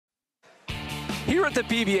Here at the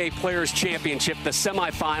PBA Players Championship, the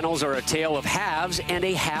semifinals are a tale of haves and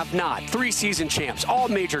a have-not. 3 season champs, all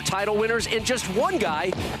major title winners, and just one guy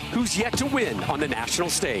who's yet to win on the national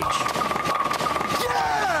stage.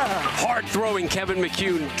 Hard-throwing Kevin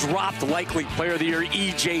McCune dropped likely Player of the Year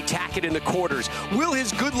E.J. Tackett in the quarters. Will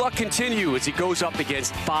his good luck continue as he goes up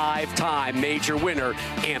against 5-time major winner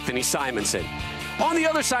Anthony Simonsen? On the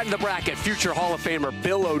other side of the bracket, future Hall of Famer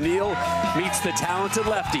Bill O'Neill meets the talented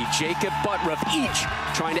lefty Jakob Butturff, each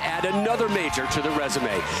trying to add another major to the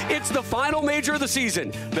resume. It's the final major of the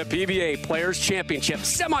season, the PBA Players Championship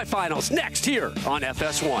semifinals, next here on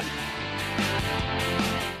FS1.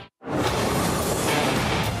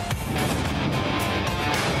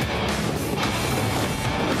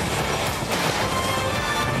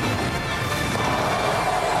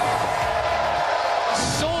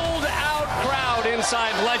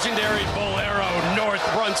 Inside legendary Bowlero North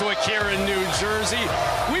Brunswick here in New Jersey.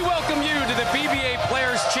 We welcome you to the PBA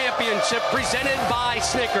Players Championship presented by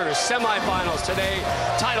Snickers. Semifinals today,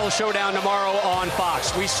 title showdown tomorrow on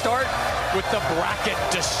Fox. We start with the bracket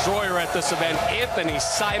destroyer at this event, Anthony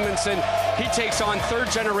Simonsen. He takes on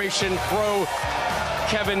third-generation pro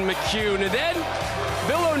Kevin McCune. And then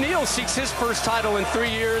Bill O'Neill seeks his first title in 3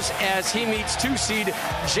 years as he meets 2-seed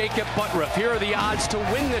Jakob Butturff. Here are the odds to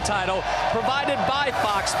win the title, provided by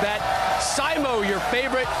Fox Bet. Simo, your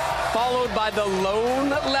favorite, followed by the lone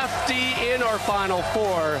lefty in our Final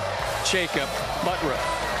Four, Jakob Butturff.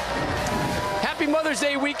 Happy Mother's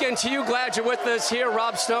Day weekend to you. Glad you're with us here.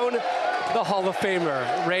 Rob Stone, the Hall of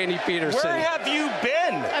Famer, Randy Peterson. Where have you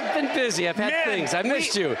been? I've been busy. I've had things. I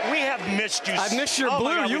missed you. We have missed you. I missed your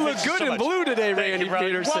blue. You look good in blue today, Randy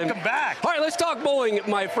Peterson. Welcome back. All right, let's talk bowling,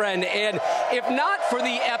 my friend. And if not for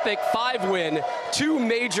the epic 5-win, 2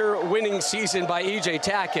 major winning season by E.J.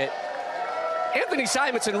 Tackett, Anthony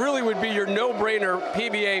Simonsen really would be your no-brainer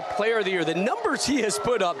PBA Player of the Year. The numbers he has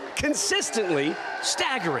put up consistently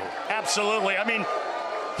staggering. Absolutely. I mean,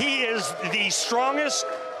 he is the strongest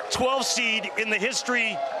 12 seed in the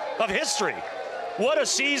history of history. What a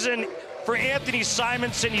season for Anthony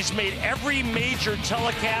Simonsen. He's made every major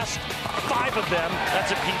telecast, 5 of them.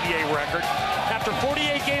 That's a PBA record. After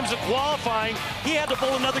 48 games of qualifying, he had to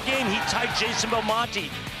bowl another game. He tied Jason Belmonte.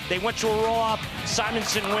 They went to a roll-off.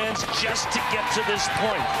 Simonsen wins just to get to this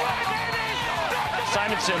point.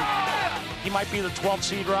 Simonsen, he might be the 12th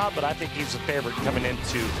seed, Rob, but I think he's the favorite coming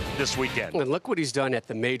into this weekend. And look what he's done at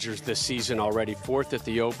the majors this season already. 4th at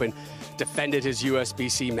the Open, defended his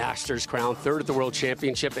USBC Masters crown, 3rd at the World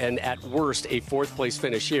Championship, and at worst, a 4th place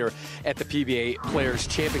finish here at the PBA Players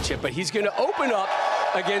Championship. But he's going to open up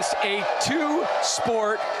against a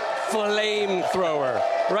 2-sport flamethrower,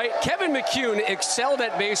 right? Kevin McCune excelled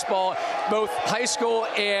at baseball, both high school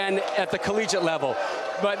and at the collegiate level.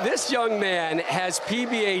 But this young man has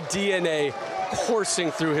PBA DNA coursing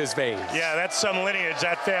through his veins. Yeah, that's some lineage,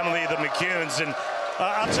 that family, the McCunes. And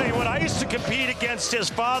I'll tell you what, I used to compete against his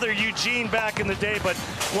father, Eugene, back in the day, but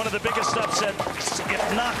one of the biggest upsets,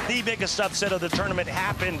 if not the biggest upset of the tournament,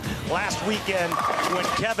 happened last weekend when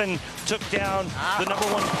Kevin took down the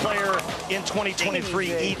 #1 player in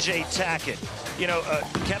 2023, E.J. Tackett. You know,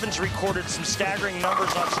 Kevin's recorded some staggering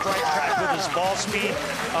numbers on strike track with his ball speed.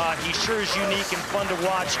 He sure is unique and fun to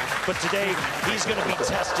watch, but today he's going to be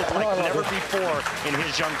tested like never before in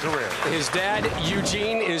his young career. His dad,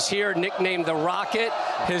 Eugene, is here, nicknamed the Rocket.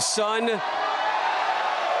 His son,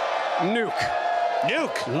 Nuke.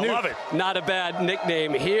 Nuke. I love it. Not a bad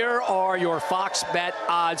nickname. Here are your Fox Bet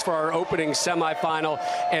odds for our opening semifinal,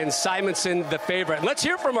 and Simonsen the favorite. Let's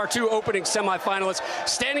hear from our 2 opening semifinalists.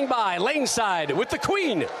 Standing by, lane side with the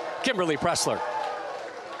Queen, Kimberly Pressler.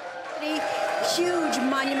 Huge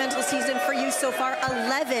monumental season for you so far.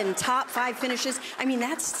 11 top 5 finishes. I mean,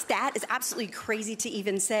 that stat is absolutely crazy to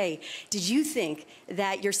even say. Did you think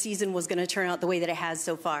that your season was going to turn out the way that it has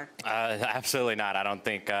so far? Absolutely not. I don't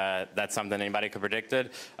think that's something anybody could have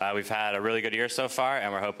predicted. We've had a really good year so far,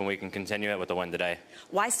 and we're hoping we can continue it with a win today.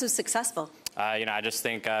 Why so successful? You know, I just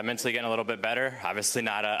think mentally getting a little bit better. Obviously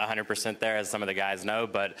not 100% there, as some of the guys know,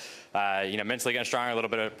 but, you know, mentally getting stronger, a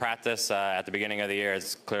little bit of practice at the beginning of the year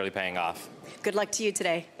is clearly paying off. Good luck to you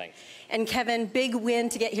today. Thanks. And Kevin, big win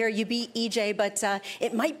to get here. You beat EJ, but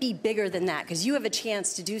it might be bigger than that because you have a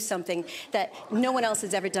chance to do something that no one else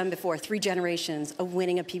has ever done before. 3 generations of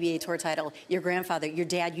winning a PBA Tour title. Your grandfather, your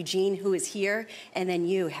dad, Eugene, who is here, and then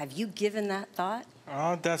you. Have you given that thought?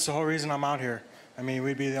 That's the whole reason I'm out here. I mean,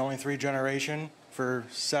 we'd be the only 3 generation for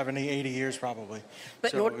 70, 80 years probably.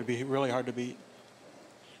 But so it would be really hard to beat.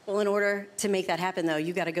 Well, in order to make that happen, though,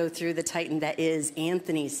 you got to go through the titan that is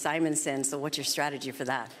Anthony Simonsen. So what's your strategy for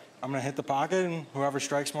that? I'm going to hit the pocket, and whoever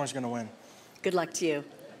strikes more is going to win. Good luck to you.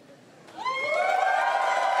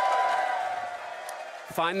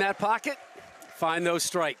 Find that pocket, find those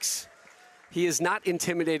strikes. He is not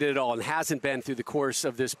intimidated at all and hasn't been through the course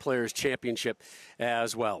of this Players' Championship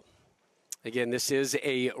as well. Again, this is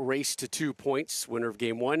a race to 2 points. Winner of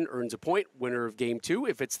game 1 earns a point. Winner of game 2,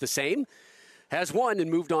 if it's the same, has won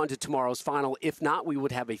and moved on to tomorrow's final. If not, we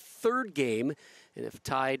would have a third game. And if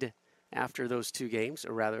tied after those 2 games,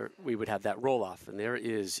 or rather, we would have that roll-off. And there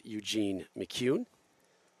is Eugene McCune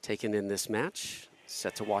taken in this match,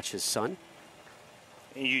 set to watch his son.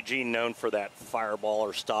 Eugene known for that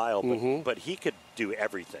fireballer style, but he could do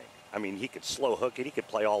everything. I mean, he could slow hook it. He could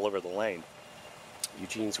play all over the lane.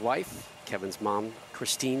 Eugene's wife, Kevin's mom,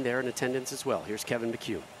 Christine, there in attendance as well. Here's Kevin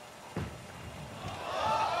McCune.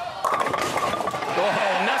 Oh,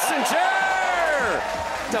 Messenger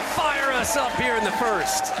to fire us up here in the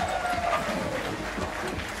first.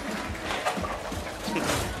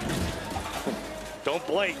 Don't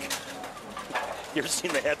blink. You ever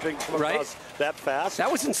seen the headwind come across that fast?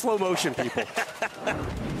 That was in slow motion, people.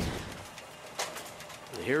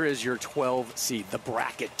 Here is your 12 seed, the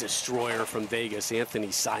bracket destroyer from Vegas, Anthony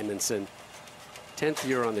Simonsen. 10th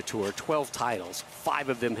year on the tour, 12 titles. 5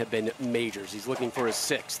 of them have been majors. He's looking for his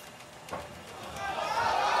 6th.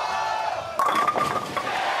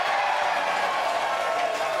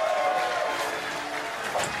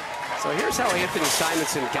 So here's how Anthony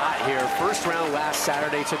Simonsen got here. First round last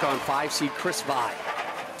Saturday, took on 5 seed Chris Vi.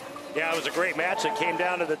 Yeah, it was a great match. It came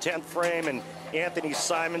down to the 10th frame, and Anthony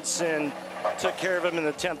Simonsen took care of him in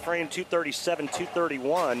the 10th frame, 237,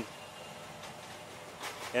 231.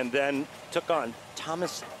 And then took on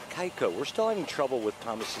Thomas Kaiko. We're still having trouble with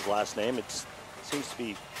Thomas's last name. It seems to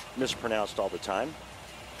be mispronounced all the time.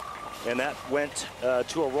 And that went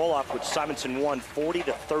to a roll-off, which Simonsen won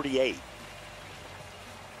 40-38.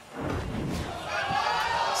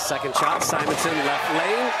 Second shot, Simonsen left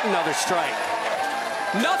lane, another strike.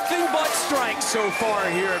 Nothing but strikes so far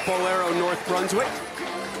here at Bowlero North Brunswick.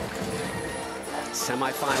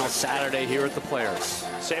 Semifinal Saturday here at the Players.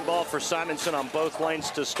 Same ball for Simonsen on both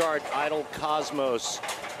lanes to start. Idle Cosmos,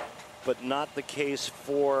 but not the case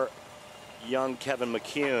for young Kevin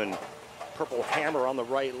McCune. Purple Hammer on the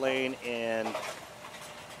right lane and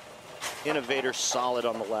Innovator solid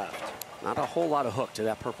on the left. Not a whole lot of hook to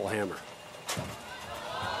that Purple Hammer.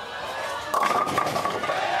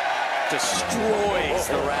 Destroys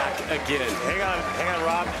the rack again. Hang on,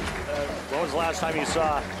 Rob. When was the last time you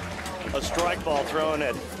saw a strike ball thrown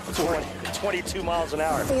at 22 miles an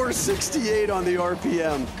hour? 468 on the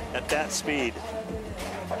RPM. At that speed.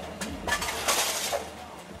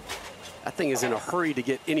 That thing is in a hurry to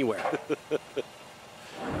get anywhere.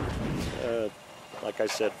 Like I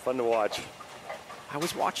said, fun to watch. I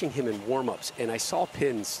was watching him in warm-ups, and I saw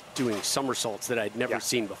pins doing somersaults that I'd never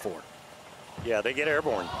seen before. Yeah, they get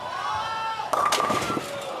airborne.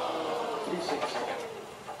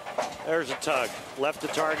 There's a tug. Left to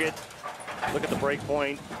target. Look at the break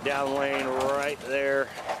point. Down lane right there.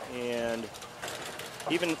 And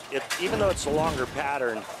even though it's a longer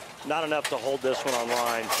pattern, not enough to hold this one on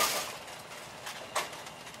line.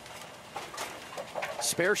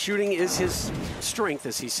 Spare shooting is his strength,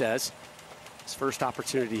 as he says. His first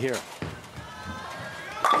opportunity here.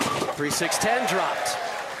 3-6-10 dropped.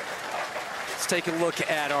 Let's take a look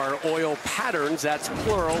at our oil patterns. That's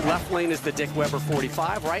plural. Left lane is the Dick Weber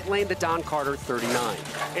 45. Right lane, the Don Carter 39.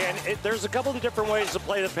 And there's a couple of different ways to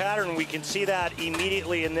play the pattern. We can see that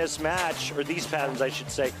immediately in this match, or these patterns, I should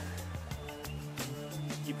say.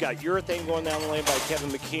 You've got urethane going down the lane by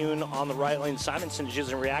Kevin McCune on the right lane. Simonsen is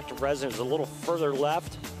using reactive resin. Is a little further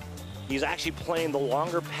left. He's actually playing the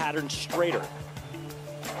longer pattern straighter.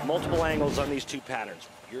 Multiple angles on these 2 patterns.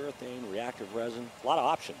 Urethane, reactive resin, a lot of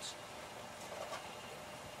options.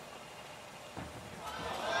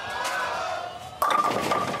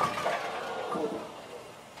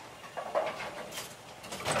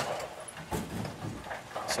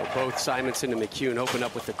 So both Simonsen and McCune open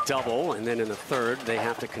up with a double, and then in the third, they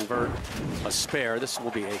have to convert a spare. This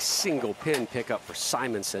will be a single pin pickup for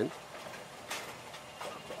Simonsen.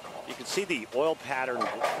 You can see the oil pattern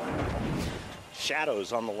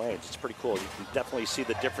shadows on the lanes. It's pretty cool. You can definitely see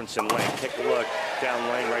the difference in lane. Take a look down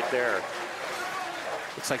lane right there.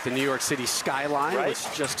 Looks like the New York City skyline, right?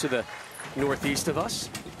 It's just to the northeast of us.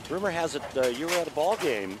 Rumor has it you were at a ball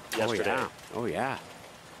game yesterday. Oh, yeah.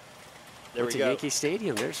 There It's we a go. Yankee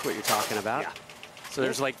Stadium. There's what you're talking about. Yeah. So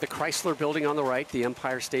there's like the Chrysler building on the right, the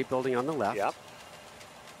Empire State Building on the left. Yep.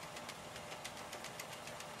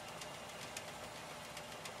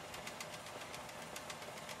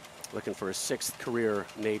 Looking for his 6th career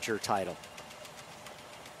major title.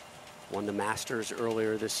 Won the Masters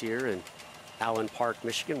earlier this year in Allen Park,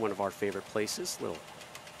 Michigan, one of our favorite places. Little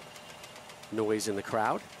Noise in the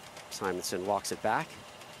crowd. Simonsen walks it back.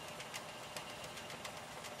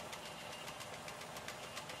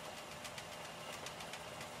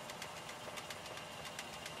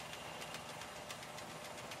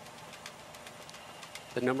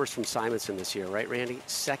 The numbers from Simonsen this year, right, Randy?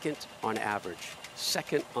 Second on average,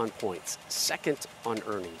 second on points, second on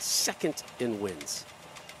earnings, second in wins.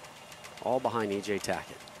 All behind E.J.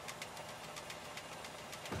 Tackett.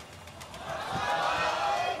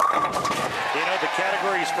 You know, the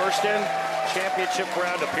category he's first in, championship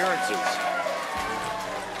round appearances.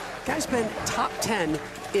 Guy's been top 10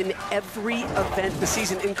 in every event this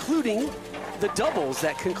season, including the doubles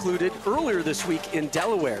that concluded earlier this week in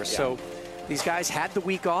Delaware. Yeah. So these guys had the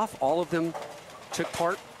week off. All of them took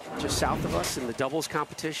part just south of us in the doubles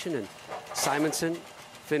competition. And Simonsen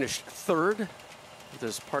finished third with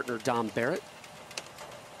his partner Dom Barrett.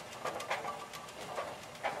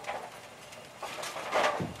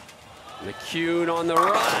 McCune on the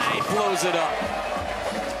right, blows it up.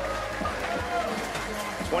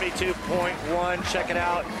 22.1, check it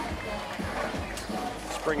out.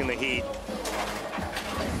 It's bringing the heat.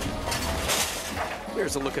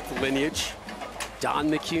 Here's a look at the lineage.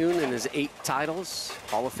 Don McCune and his 8 titles,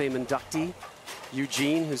 Hall of Fame inductee.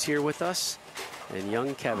 Eugene, who's here with us, and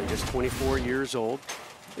young Kevin, just 24 years old.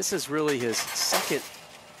 This is really his second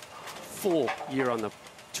full year on the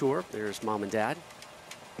tour. There's mom and dad.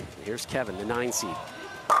 And here's Kevin, the 9 seed. Yeah,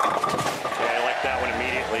 I like that one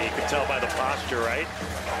immediately. You can tell by the posture, right?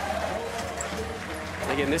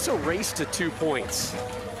 Again, this will race to 2 points.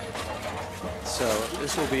 So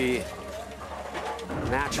this will be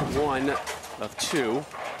match 1 of 2,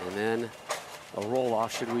 and then a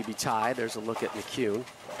roll-off should we be tied. There's a look at McCune.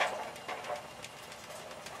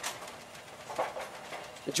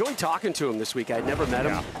 Enjoyed talking to him this week. I'd never met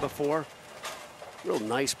him before. Real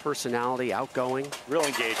nice personality, outgoing. Real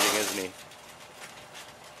engaging, isn't he?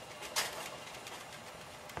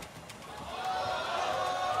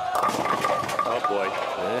 Oh, boy.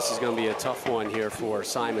 Well, this is going to be a tough one here for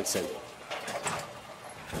Simonsen.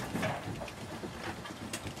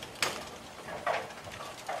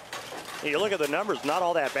 You look at the numbers, not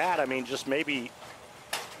all that bad. I mean, just maybe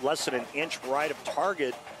less than an inch right of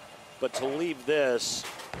target, but to leave this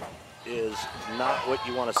is not what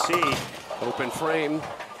you want to see. Open frame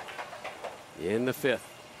in the 5th.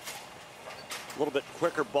 A little bit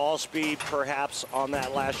quicker ball speed, perhaps, on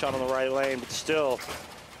that last shot on the right lane, but still.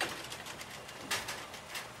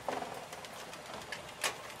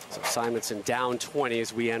 So Simonsen down 20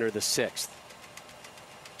 as we enter the 6th.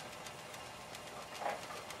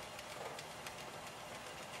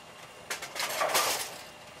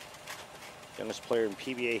 Youngest player in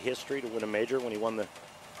PBA history to win a major when he won the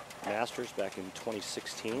Masters back in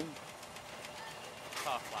 2016.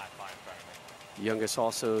 Youngest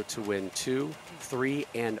also to win 2, 3,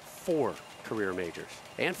 and 4 career majors.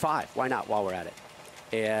 And 5, why not, while we're at it.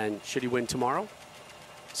 And should he win tomorrow?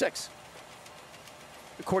 6.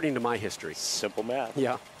 According to my history. Simple math.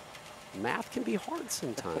 Yeah. Math can be hard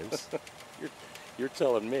sometimes. You're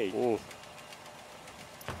telling me. Ooh.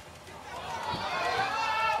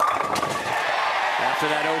 After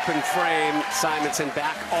that open frame, Simonsen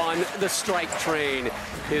back on the strike train.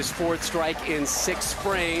 His 4th strike in 6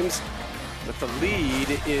 frames. But the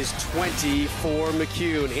lead is 20 for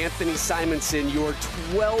McCune. Anthony Simonsen, your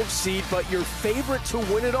 12 seed, but your favorite to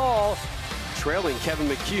win it all, trailing Kevin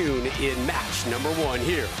McCune in match number 1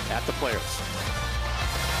 here at the Players.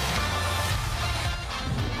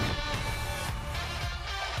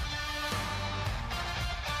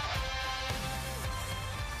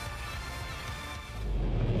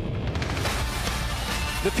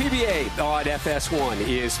 The PBA on FS1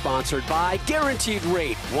 is sponsored by Guaranteed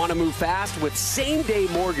Rate. Want to move fast with same-day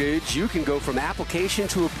mortgage? You can go from application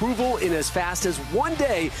to approval in as fast as 1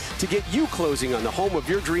 day to get you closing on the home of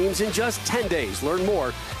your dreams in just 10 days. Learn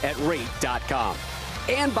more at rate.com.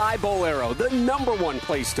 And by Bowlero, the #1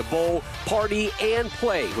 place to bowl, party, and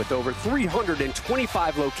play with over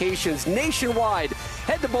 325 locations nationwide.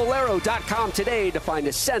 Head to Bowlero.com today to find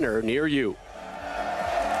a center near you.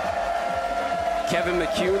 Kevin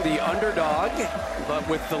McCune, the underdog, but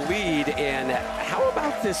with the lead. And how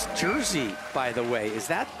about this jersey, by the way?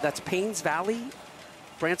 That's Paynes Valley,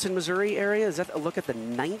 Branson, Missouri area? Is that a look at the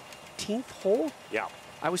 19th hole? Yeah.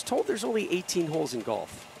 I was told there's only 18 holes in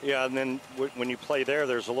golf. Yeah, and then when you play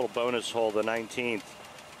there's a little bonus hole, the 19th,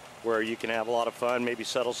 where you can have a lot of fun, maybe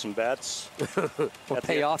settle some bets. Or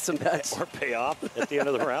pay off some bets. Or pay off at the end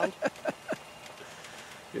of the round.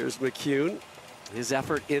 Here's McCune, his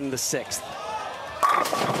effort in the 6th.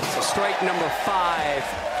 So strike number 5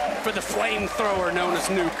 for the flamethrower known as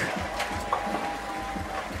Nuke.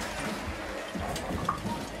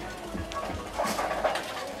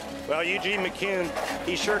 Well, Eugene McCune,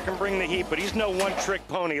 he sure can bring the heat, but he's no one-trick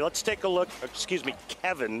pony. Let's take a look. Excuse me,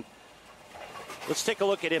 Kevin. Let's take a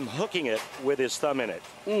look at him hooking it with his thumb in it.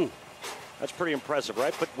 That's pretty impressive,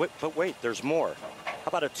 right? But wait, there's more. How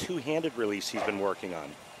about a two-handed release he's been working on?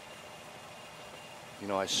 You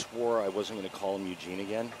know, I swore I wasn't going to call him Eugene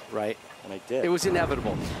again. Right. And I did. It was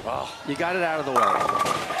inevitable. Oh. You got it out of the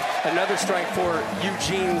way. Another strike for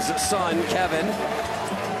Eugene's son, Kevin.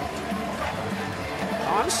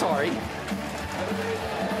 Oh, I'm sorry.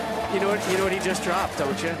 You know what he just dropped,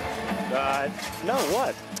 don't you? No,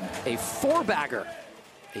 what? A four-bagger.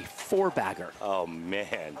 A four-bagger. Oh,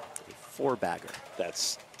 man. A four-bagger.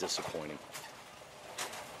 That's disappointing.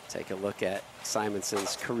 Take a look at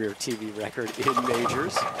Simonsen's career TV record in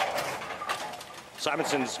majors.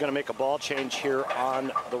 Simonson's going to make a ball change here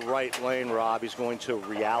on the right lane, Rob. He's going to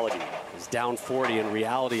Reality. He's down 40, and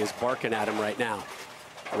Reality is barking at him right now.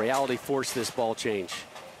 Reality forced this ball change.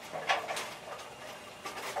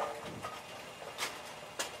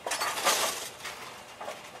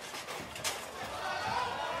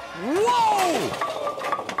 Whoa!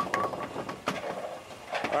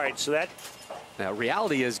 All right, so that... Now,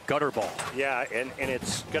 Reality is gutter ball. Yeah, and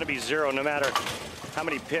it's going to be zero no matter how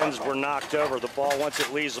many pins were knocked over. The ball, once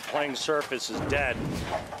it leaves the playing surface, is dead.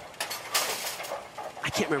 I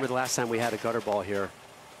can't remember the last time we had a gutter ball here.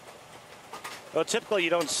 Well, typically you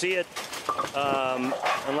don't see it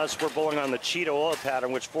unless we're bowling on the Cheetah oil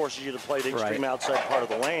pattern, which forces you to play the extreme outside part of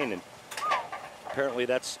the lane. And apparently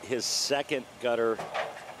that's his second gutter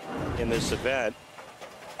in this event.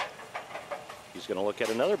 He's going to look at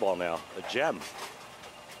another ball now, a gem.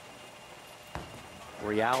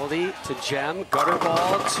 Reality to gem, gutter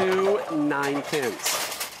ball to 9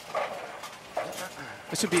 pins.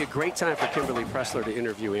 This would be a great time for Kimberly Pressler to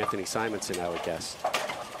interview Anthony Simonsen, I would guess.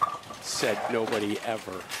 Said nobody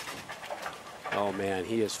ever. Oh man,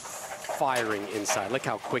 he is firing inside. Look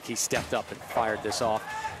how quick he stepped up and fired this off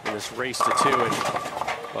in this race to 2. And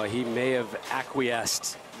well, he may have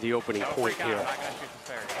acquiesced the opening point here.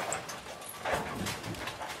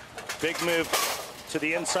 Big move to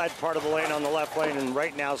the inside part of the lane on the left lane, and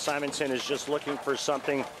right now Simonsen is just looking for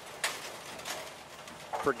something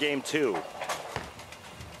for game 2.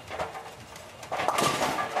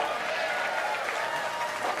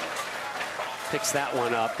 Picks that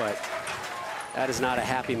one up, but that is not a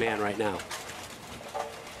happy man right now.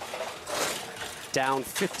 Down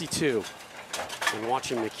 52, and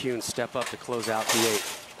watching McCune step up to close out the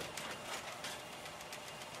 8th.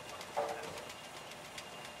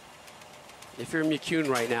 If you're McCune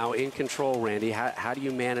right now, in control, Randy, how do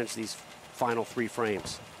you manage these final 3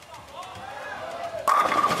 frames?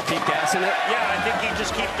 Keep gassing it? Yeah, I think you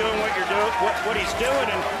just keep doing what you're doing, what he's doing,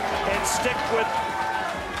 and stick with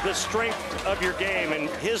the strength of your game. And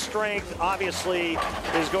his strength, obviously,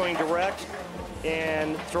 is going direct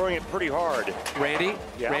and throwing it pretty hard. Randy,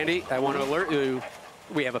 Randy, I want to alert you.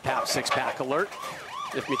 We have a PAP 6-pack alert.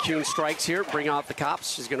 If McCune strikes here, bring out the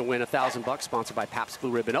cops. She's going to win $1,000, sponsored by Pabst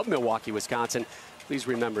Blue Ribbon of Milwaukee, Wisconsin. Please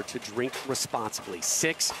remember to drink responsibly.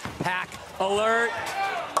 6-pack alert.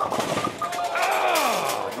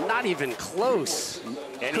 Oh, not even close.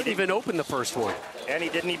 And couldn't even open the first one. And he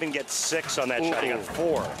didn't even get 6 on that shot. He got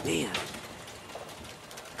 4. Man.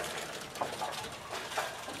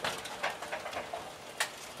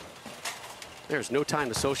 There's no time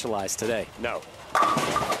to socialize today. No.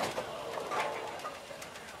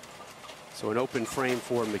 So an open frame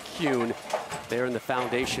for McCune. There in the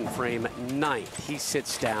foundation frame, 9th. He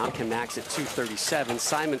sits down, can max at 237.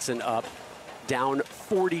 Simonsen up, down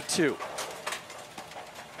 42.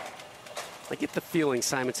 I get the feeling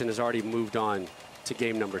Simonsen has already moved on to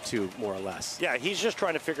game number 2, more or less. Yeah, he's just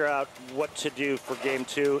trying to figure out what to do for game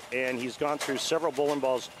 2, and he's gone through several bowling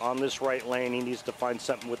balls on this right lane. He needs to find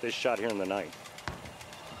something with this shot here in the 9th.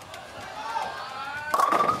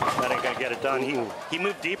 That ain't gonna get it done. He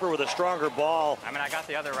moved deeper with a stronger ball. I mean, I got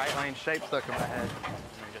the other right lane shape stuck in my head.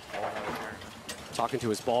 Talking to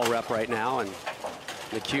his ball rep right now, and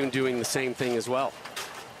McCune doing the same thing as well.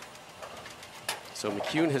 So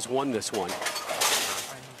McCune has won this one.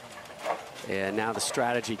 And now the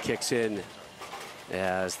strategy kicks in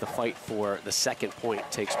as the fight for the second point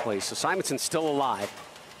takes place. So Simonsen's still alive,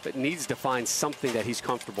 but needs to find something that he's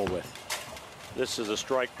comfortable with. This is a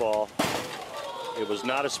strike ball. It was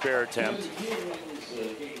not a spare attempt.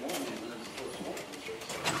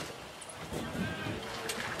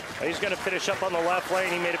 He's going to finish up on the left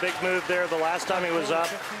lane. He made a big move there the last time he was up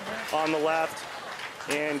on the left.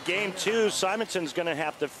 And game 2, Simonsen's going to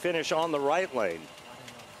have to finish on the right lane.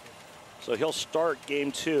 So he'll start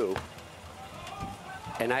game 2.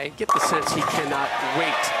 And I get the sense he cannot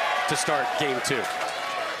wait to start game 2.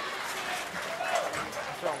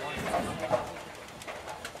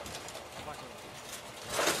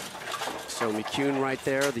 So McCune right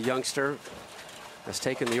there, the youngster, has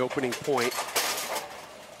taken the opening point.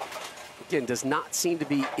 Again, does not seem to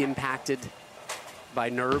be impacted by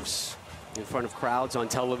nerves in front of crowds on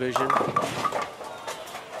television.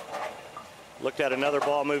 Looked at another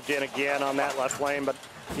ball moved in again on that left lane, but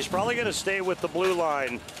he's probably going to stay with the blue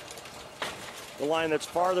line. The line that's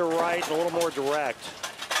farther right and a little more direct.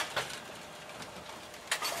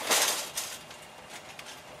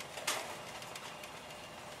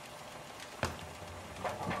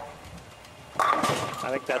 I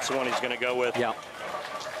think that's the one he's going to go with. Yeah.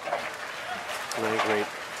 I agree.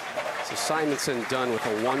 So Simonsen done with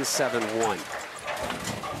a 171.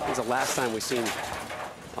 When's the last time we've seen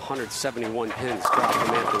 171 pins dropped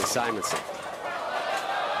from Anthony Simonsen?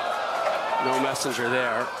 No messenger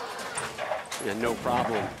there. And no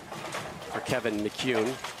problem for Kevin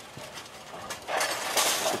McCune.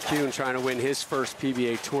 McCune trying to win his first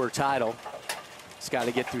PBA Tour title. He's got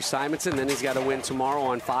to get through Simonsen, then he's got to win tomorrow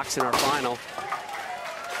on Fox in our final.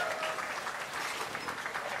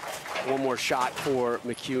 One more shot for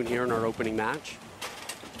McCune here in our opening match.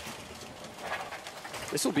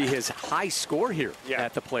 This will be his high score here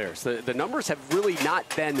at the Players. The numbers have really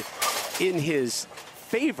not been in his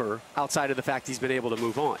favor outside of the fact he's been able to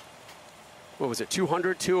move on. What was it,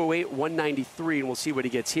 200, 208, 193, and we'll see what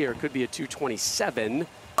he gets here. It could be a 227,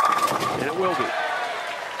 and it will be.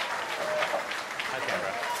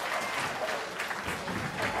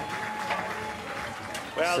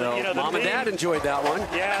 Well, so you know, Mom and Dad enjoyed that one.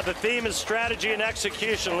 Yeah, the theme is strategy and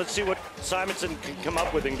execution. Let's see what Simonsen can come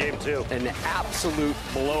up with in game two. An absolute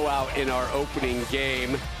blowout in our opening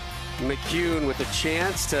game. McCune with a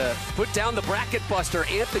chance to put down the bracket buster,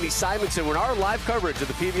 Anthony Simonsen, when our live coverage of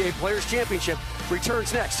the PBA Players Championship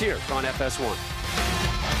returns next here on FS1.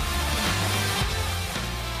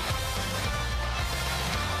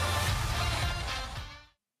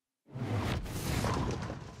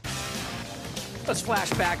 Let's flash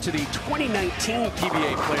back to the 2019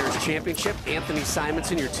 PBA Players Championship. Anthony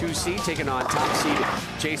Simonsen, your 2 seed, taking on top seed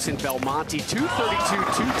Jason Belmonte,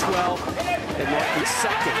 232-212, and marked the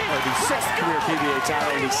second, or the 6th career PBA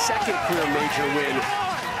title, and the 2nd career major win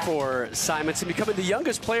for Simonsen, becoming the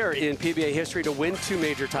youngest player in PBA history to win 2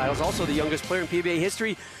 major titles, also the youngest player in PBA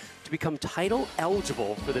history to become title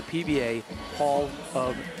eligible for the PBA Hall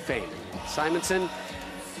of Fame. Simonsen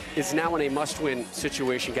is now in a must-win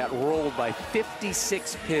situation. Got rolled by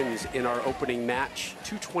 56 pins in our opening match,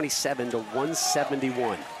 227 to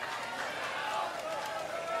 171.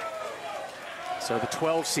 So the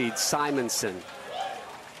 12 seed Simonsen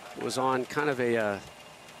was on kind of a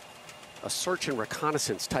search and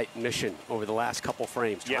reconnaissance type mission over the last couple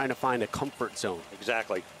frames, trying to find a comfort zone.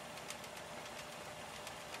 Exactly.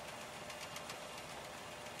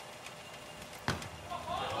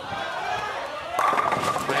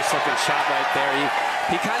 Nice looking shot right there.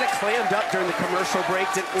 He kind of clammed up during the commercial break,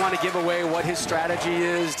 didn't want to give away what his strategy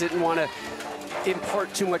is, didn't want to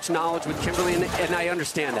impart too much knowledge with Kimberly, and I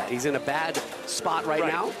understand that. He's in a bad spot right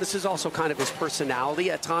now. This is also kind of his personality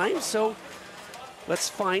at times, so let's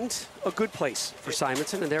find a good place for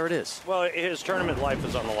Simonsen, and there it is. Well, his tournament life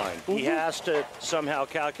is on the line. He has to somehow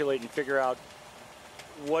calculate and figure out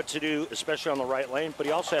what to do, especially on the right lane, but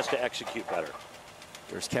he also has to execute better.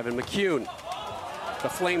 There's Kevin McCune. The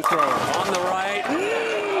flamethrower on the right.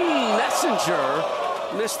 Messenger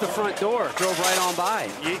missed the front door, drove right on by.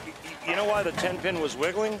 You know why the 10-pin was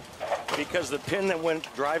wiggling? Because the pin that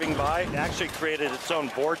went driving by actually created its own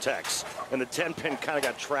vortex, and the 10-pin kind of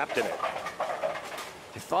got trapped in it.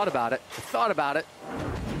 I thought about it. I thought about it.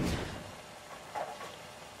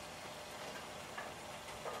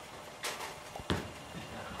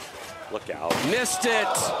 Look out. Missed it.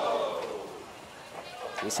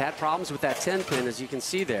 He's had problems with that 10-pin, as you can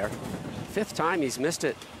see there. 5th time he's missed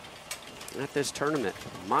it at this tournament.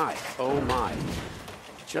 My, oh my.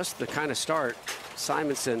 Just the kind of start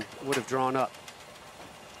Simonsen would have drawn up.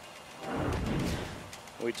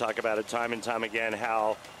 We talk about it time and time again,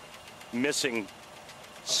 how missing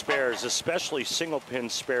spares, especially single pin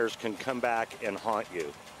spares, can come back and haunt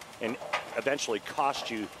you and eventually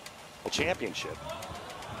cost you a championship.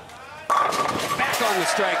 Back on the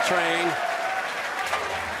strike train.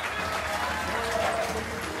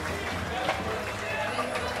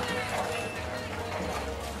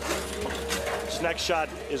 This next shot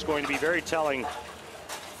is going to be very telling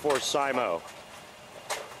for Simo.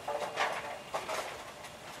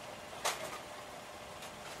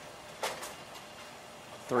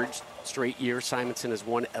 Third straight year Simonsen has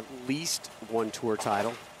won at least one tour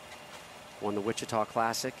title. Won the Wichita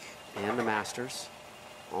Classic and the Masters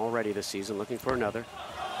already this season, looking for another.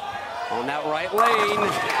 On that right lane.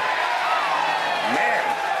 Man.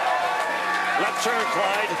 Left turn,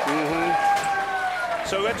 Clyde.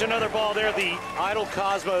 So it's another ball there, the Idol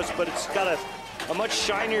Cosmos, but it's got a much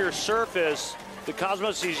shinier surface. The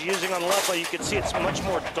Cosmos he's using on the left lane, you can see it's much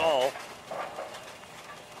more dull.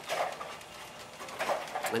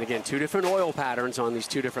 And again, 2 different oil patterns on these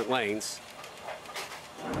 2 different lanes.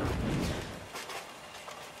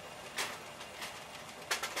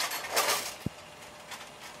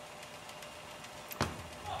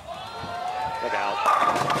 Look out.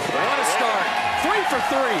 What a start. 3 for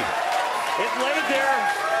 3. It laid there.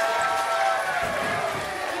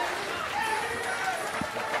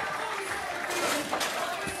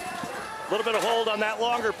 A little bit of hold on that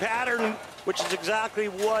longer pattern, which is exactly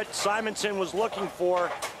what Simonsen was looking for.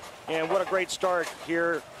 And what a great start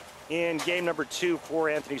here in game number 2 for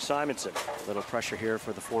Anthony Simonsen. A little pressure here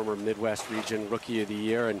for the former Midwest Region Rookie of the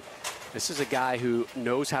Year. And this is a guy who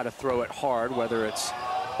knows how to throw it hard, whether it's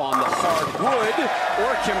on the hardwood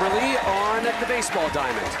or Kimberly on the baseball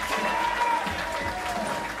diamond.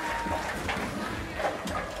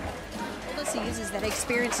 He uses that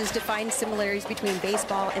experiences to find similarities between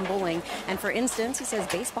baseball and bowling. And for instance, he says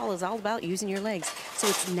baseball is all about using your legs. So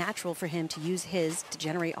it's natural for him to use his to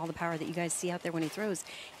generate all the power that you guys see out there when he throws.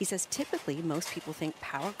 He says typically most people think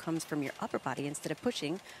power comes from your upper body instead of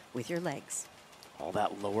pushing with your legs. All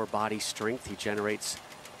that lower body strength he generates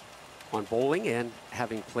on bowling and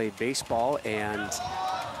having played baseball, and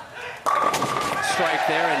strike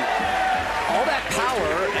there, and all that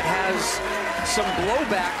power has some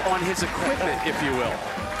blowback on his equipment, if you will.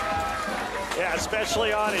 Yeah,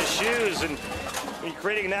 especially on his shoes, and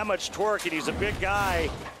creating that much torque, and he's a big guy,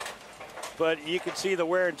 but you can see the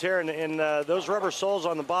wear and tear, and those rubber soles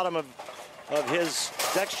on the bottom of his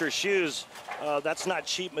Dexter shoes, that's not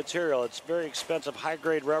cheap material. It's very expensive,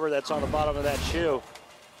 high-grade rubber that's on the bottom of that shoe.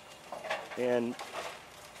 And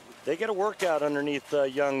they get a workout underneath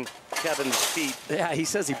young Kevin's feet. Yeah, he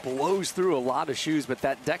says he blows through a lot of shoes, but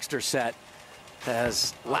that Dexter set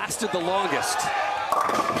has lasted the longest.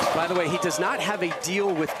 By the way, he does not have a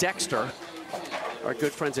deal with Dexter. Our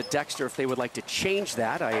good friends at Dexter, if they would like to change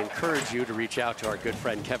that, I encourage you to reach out to our good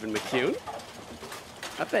friend Kevin McCune.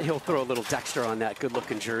 I bet he'll throw a little Dexter on that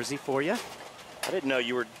good-looking jersey for you. I didn't know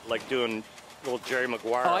you were like doing little Jerry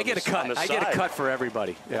Maguire. Oh, I get a cut. I get a cut for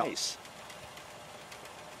everybody. Nice. Yep.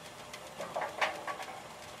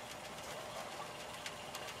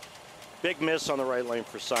 Big miss on the right lane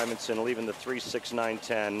for Simonsen, leaving the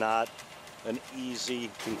 3-6-9-10. Not an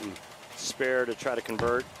easy spare to try to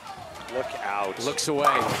convert. Look out. Looks away.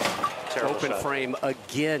 Terrible Open shot. frame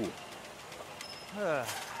again.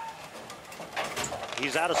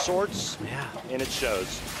 He's out of sorts, Yeah. and it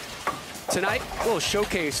shows. Tonight, a little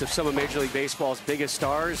showcase of some of Major League Baseball's biggest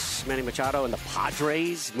stars. Manny Machado and the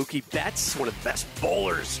Padres. Mookie Betts, one of the best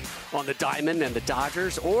bowlers on the diamond, and the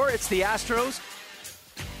Dodgers. Or it's the Astros.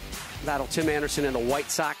 Battle Tim Anderson and the White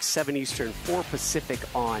Sox, 7 Eastern, 4 Pacific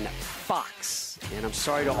on Fox. And I'm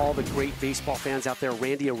sorry to all the great baseball fans out there,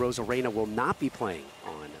 Randy Arozarena will not be playing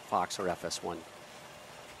on Fox or FS1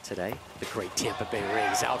 today. The great Tampa Bay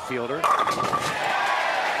Rays outfielder.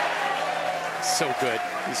 So good.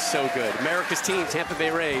 He's so good. America's team, Tampa Bay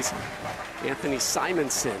Rays. Anthony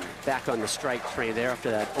Simonsen back on the strike train there after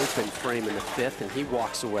that open frame in the 5th, and he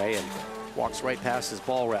walks away and walks right past his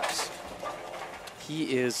ball reps.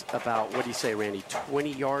 He is about, what do you say, Randy,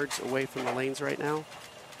 20 yards away from the lanes right now?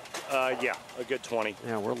 Yeah, a good 20.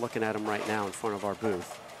 Yeah, we're looking at him right now in front of our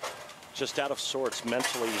booth. Just out of sorts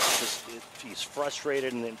mentally. He's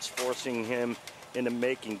frustrated, and it's forcing him into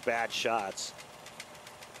making bad shots.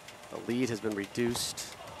 The lead has been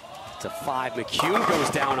reduced to 5. McCune goes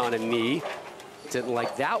down on a knee. Didn't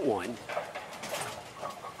like that one.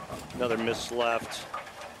 Another miss left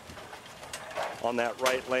on that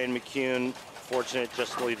right lane. McCune, fortunate,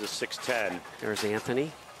 just to leave the 6-10. There's Anthony,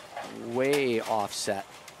 way offset.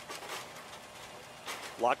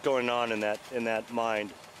 A lot going on in that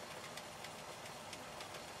mind.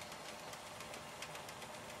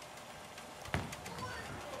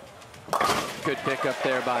 Good pickup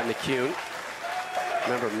there by McCune.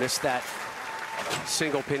 Remember, missed that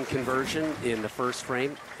single pin conversion in the first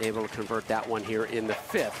frame. Able to convert that one here in the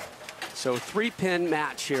 5th. So 3-pin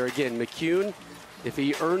match here. Again, McCune, if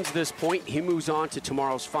he earns this point, he moves on to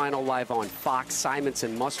tomorrow's final live on Fox.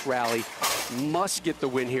 Simonsen must rally, must get the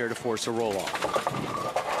win here to force a roll-off.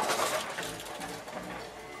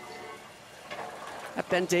 That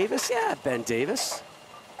Ben Davis? Yeah, Ben Davis.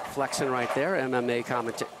 Flexing right there, MMA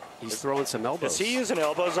commentator. He's throwing some elbows. Is he using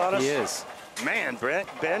elbows on us? He is. Man,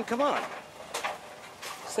 Ben, come on.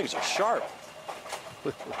 These things are sharp.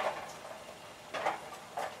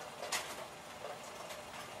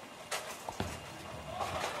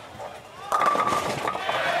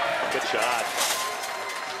 shot.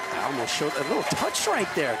 I almost showed a little touch right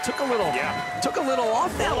there. Took a little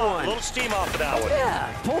off that one. A little steam off of that one.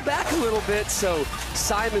 Yeah, pulled back a little bit. So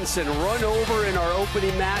Simonsen run over in our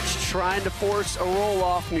opening match, trying to force a roll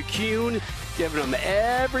off. McCune giving him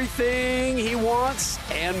everything he wants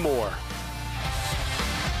and more.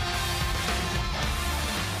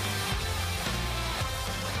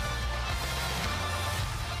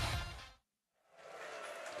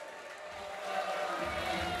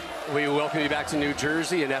 We welcome you back to New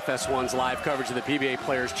Jersey and FS1's live coverage of the PBA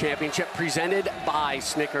Players Championship presented by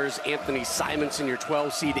Snickers. Anthony Simonsen, your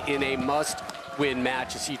 12 seed in a must-win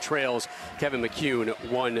match as he trails Kevin McCune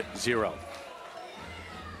 1-0.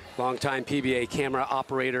 Longtime PBA camera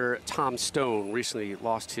operator Tom Stone recently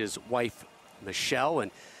lost his wife, Michelle, and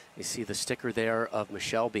you see the sticker there of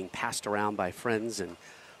Michelle being passed around by friends and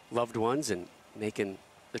loved ones and making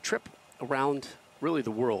the trip around really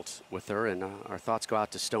the world with her, and our thoughts go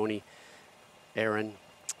out to Stoney, Aaron,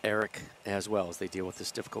 Eric as well as they deal with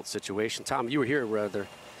this difficult situation. Tom, you were here, rather.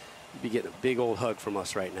 You'd be getting a big old hug from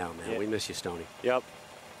us right now, man. Yeah. We miss you, Stoney. Yep.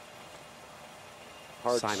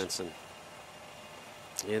 Hearts. Simonsen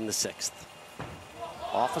in the 6th.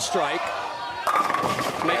 Off a strike.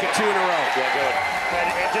 Make it 2 in a row. Yeah, good.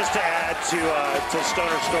 And just to add to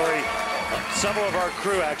Stoner's story, several of our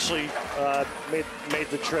crew actually made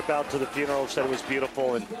the trip out to the funeral, said it was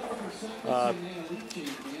beautiful, and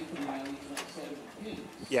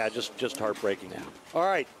yeah, just heartbreaking. Yeah. All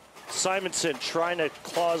right, Simonsen trying to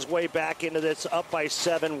claw his way back into this, up by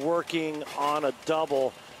 7, working on a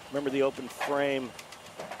double. Remember, the open frame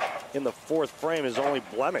in the 4th frame is only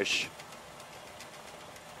blemish.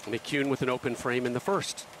 McCune with an open frame in the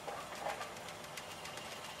 1st.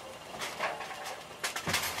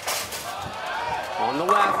 On the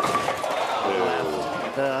left,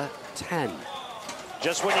 the 10.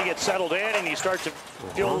 Just when you get settled in and you start to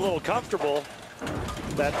feel a little comfortable,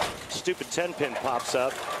 that stupid 10-pin pops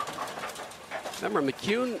up. Remember,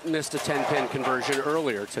 McCune missed a 10-pin conversion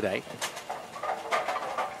earlier today.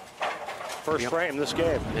 First frame this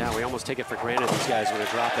game. Yeah, we almost take it for granted these guys are going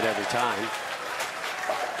to drop it every time,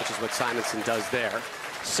 which is what Simonsen does there.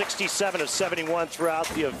 67 of 71 throughout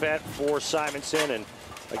the event for Simonsen, and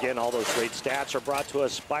again, all those great stats are brought to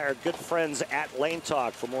us by our good friends at Lane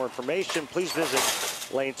Talk. For more information, please visit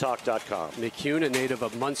lanetalk.com. McCune, a native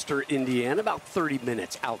of Munster, Indiana, about 30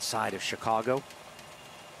 minutes outside of Chicago.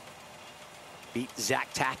 Beat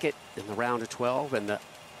Zach Tackett in the round of 12, and the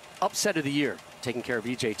upset of the year, taking care of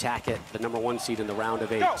E.J. Tackett, the #1 seed in the round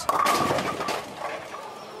of 8. A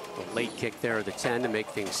late kick there at the 10 to make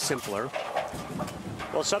things simpler.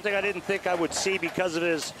 Well, something I didn't think I would see because of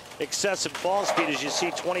his excessive ball speed, as you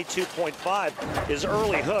see 22.5, his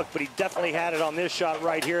early hook, but he definitely had it on this shot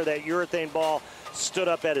right here. That urethane ball stood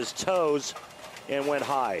up at his toes and went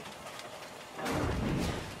high.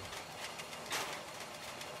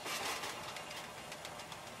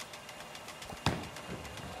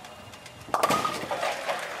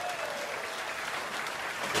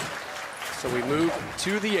 So we move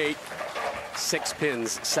to the 8. 6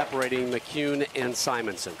 pins separating McCune and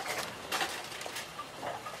Simonsen.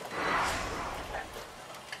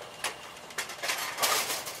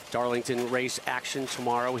 Darlington race action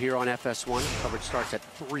tomorrow here on FS1. Coverage starts at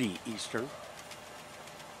 3 Eastern.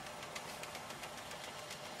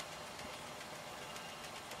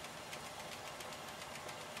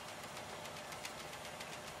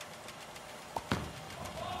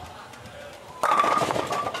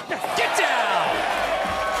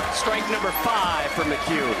 Number 5 for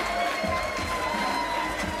McCune.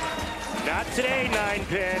 Not today,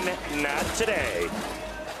 9-pin. Not today.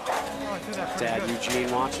 Dad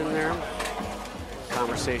Eugene watching there.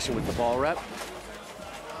 Conversation with the ball rep.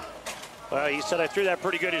 Well, he said I threw that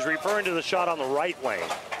pretty good. He's referring to the shot on the right lane.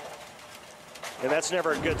 And that's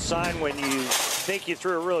never a good sign when you think you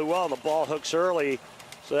threw it really well and the ball hooks early.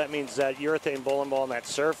 So that means that urethane bowling ball on that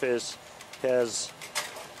surface has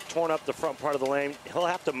torn up the front part of the lane. He'll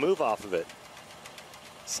have to move off of it.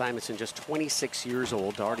 Simonsen, just 26 years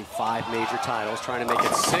old, already 5 major titles, trying to make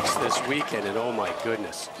it 6 this weekend, and oh my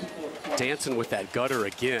goodness, dancing with that gutter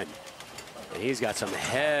again. And he's got some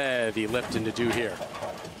heavy lifting to do here.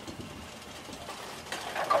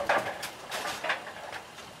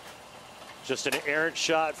 Just an errant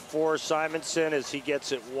shot for Simonsen as he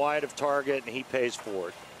gets it wide of target, and he pays for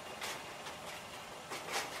it.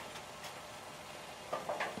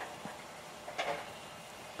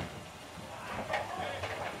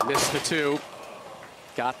 Missed the 2,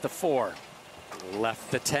 got the 4, left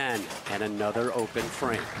the 10, and another open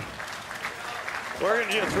frame. We're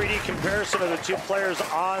going to do a 3D comparison of the two players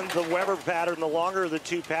on the Weber pattern. The longer of the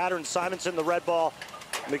two patterns, Simonsen, the red ball,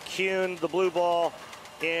 McCune, the blue ball,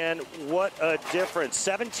 and what a difference.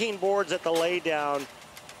 17 boards at the laydown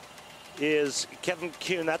is Kevin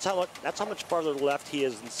McCune. That's how much farther left he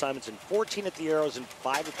is than Simonsen. 14 at the arrows and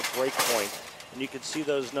 5 at the break point. And you can see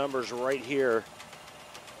those numbers right here.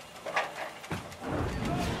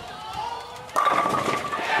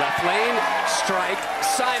 Left lane, strike,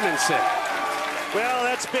 Simonsen. Well,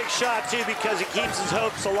 that's a big shot, too, because he keeps his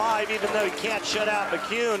hopes alive, even though he can't shut out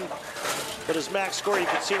McCune. But his max score, you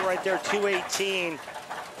can see it right there, 218.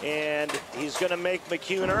 And he's going to make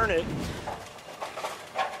McCune earn it.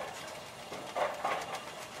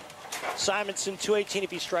 Simonsen, 218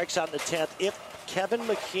 if he strikes out in the 10th. If Kevin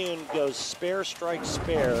McCune goes spare, strike,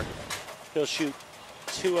 spare, he'll shoot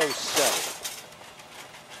 207.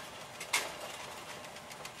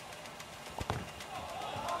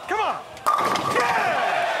 Come on!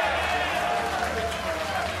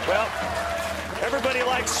 Well, everybody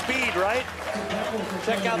likes speed, right?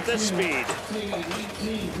 Check out this speed.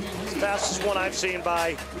 It's the fastest one I've seen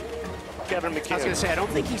by Kevin McCune. I was going to say, I don't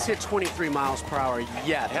think he's hit 23 miles per hour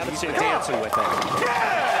yet. Haven't He's seen been it. dancing with it.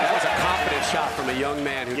 That was a confident shot from a young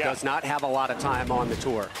man who does not have a lot of time on the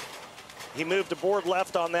tour. He moved a board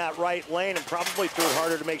left on that right lane and probably threw it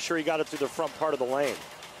harder to make sure he got it through the front part of the lane.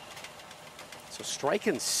 So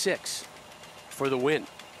striking 6 for the win.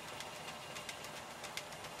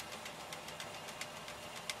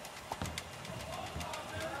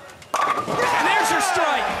 And there's your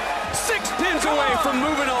strike. 6 pins away from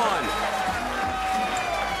moving on.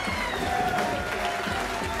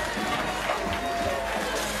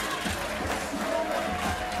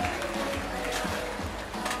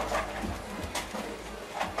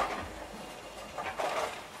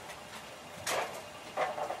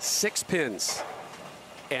 Six pins,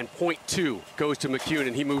 and .2 goes to McCune,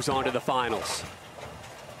 and he moves on to the finals.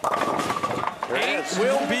 8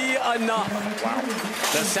 will be enough. Wow.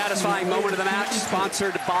 The satisfying moment of the match,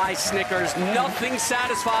 sponsored by Snickers. Nothing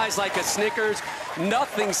satisfies like a Snickers.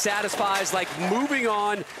 Nothing satisfies like moving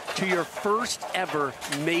on to your first ever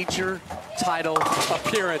major title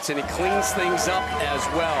appearance, and he cleans things up as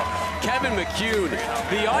well. Kevin McCune,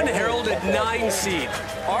 the unheralded 9 seed,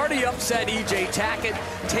 already upset E.J. Tackett,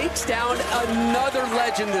 takes down another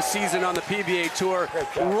legend this season on the PBA Tour,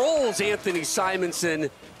 rolls Anthony Simonsen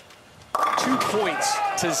 2 points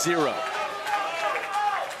to 0.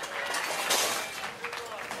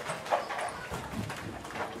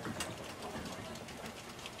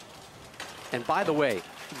 And by the way,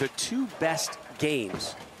 the 2 best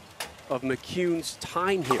games of McCune's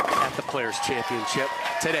time here at the Players' Championship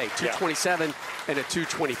today, 227 and a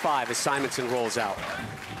 225 as Simonsen rolls out.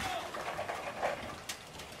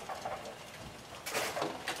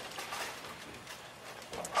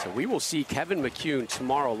 So we will see Kevin McCune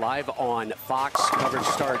tomorrow live on Fox. Coverage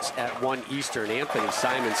starts at 1 Eastern. Anthony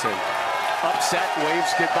Simonsen upset,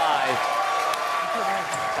 waves goodbye.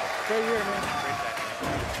 Great year, man.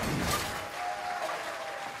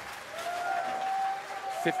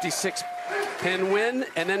 56 pin win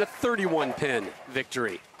and then a 31 pin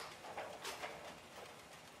victory.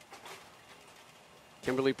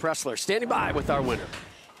 Kimberly Pressler standing by with our winner.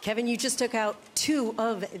 Kevin, you just took out 2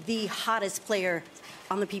 of the hottest players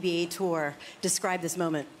on the PBA Tour. Describe this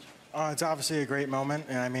moment. It's obviously a great moment,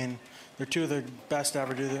 and I mean, they're 2 of the best to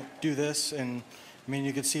ever do this, and I mean,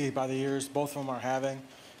 you can see by the years both of them are having.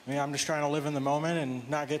 I mean, I'm just trying to live in the moment and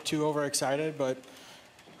not get too overexcited, but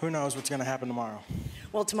who knows what's going to happen tomorrow.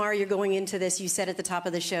 Well, tomorrow you're going into this. You said at the top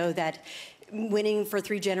of the show that winning for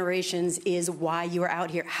 3 generations is why you are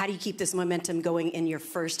out here. How do you keep this momentum going in your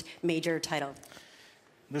first major title?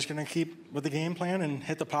 I'm just going to keep with the game plan and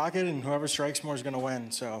hit the pocket, and whoever strikes more is going to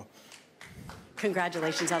win. So,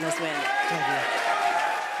 congratulations on this win.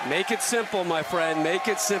 thank you. Make it simple, my friend. Make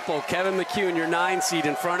it simple. Kevin McCune, your 9 seed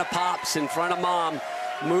in front of Pops, in front of Mom,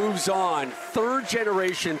 moves on. 3rd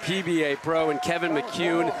generation PBA pro, and Kevin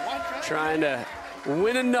McCune trying to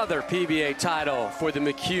win another PBA title for the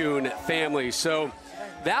McCune family. So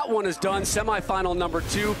that one is done. Semifinal number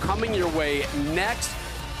 2 coming your way next.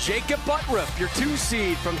 Jakob Butturff, your 2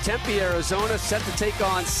 seed from Tempe, Arizona, set to take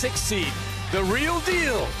on 6 seed, the real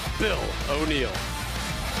deal, Bill O'Neill.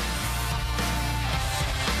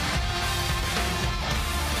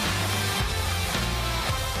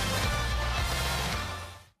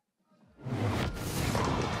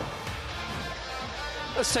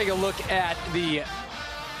 Let's take a look at the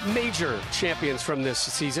major champions from this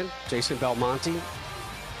season. Jason Belmonte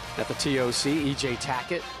at the TOC, E.J.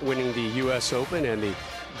 Tackett winning the U.S. Open and the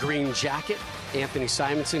green jacket Anthony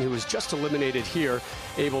Simonsen, who was just eliminated here,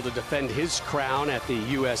 able to defend his crown at the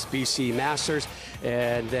USBC Masters.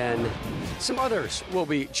 And then some others will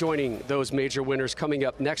be joining those major winners coming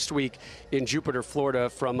up next week in Jupiter, Florida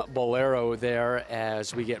from Bowlero there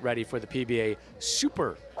as we get ready for the PBA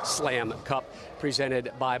Super Slam Cup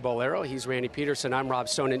presented by Bowlero. He's Randy Peterson. I'm Rob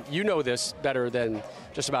Stone. And you know this better than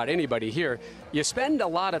just about anybody here. You spend a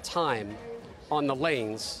lot of time on the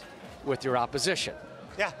lanes with your opposition.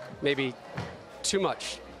 Yeah. Maybe too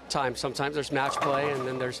much time sometimes. There's match play and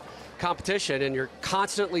then there's competition, and you're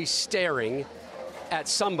constantly staring at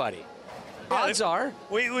somebody. Yeah, Odds are...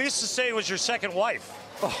 We used to say it was your second wife.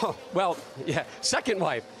 Oh, well, yeah, second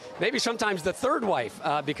wife. Maybe sometimes the third wife,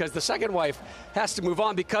 because the second wife has to move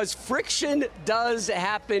on, because friction does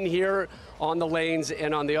happen here on the lanes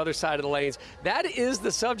and on the other side of the lanes. That is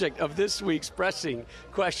the subject of this week's Pressing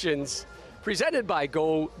Questions presented by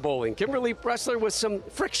Go Bowling. Kimberly Pressler with some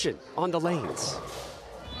friction on the lanes.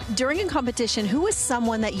 During a competition, who is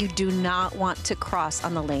someone that you do not want to cross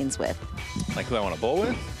on the lanes with? Like who I want to bowl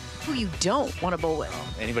with? Who you don't want to bowl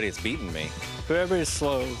with? Anybody that's beaten me. Whoever is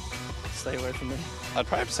slow, stay away from me. I'd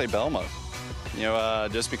probably have to say Belmo. You know,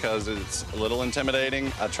 just because it's a little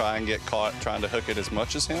intimidating. I try and get caught trying to hook it as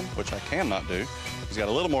much as him, which I cannot do. He's got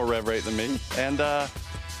a little more rev rate than me. And,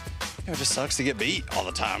 it just sucks to get beat all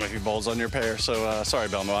the time if he bowls on your pair. So, sorry,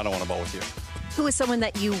 Belmo, I don't want to bowl with you. Who is someone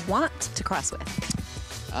that you want to cross with?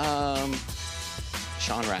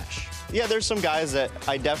 Sean Rash. Yeah, there's some guys that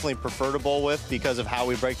I definitely prefer to bowl with because of how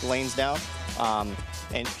we break the lanes down.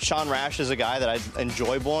 And Sean Rash is a guy that I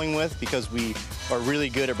enjoy bowling with because we are really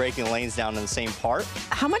good at breaking the lanes down in the same part.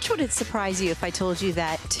 How much would it surprise you if I told you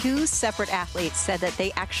that two separate athletes said that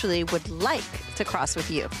they actually would like to cross with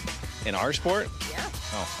you? In our sport? Yeah.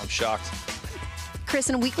 Oh, I'm shocked. Chris,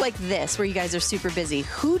 in a week like this where you guys are super busy,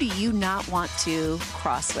 who do you not want to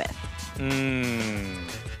cross with?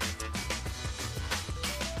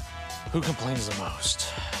 Who complains the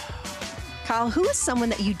most? Kyle, who is someone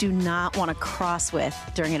that you do not want to cross with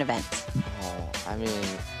during an event? Oh, I mean,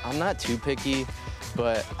 I'm not too picky,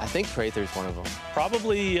 but I think Prather's one of them.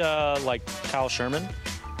 Probably like Kyle Sherman,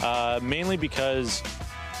 mainly because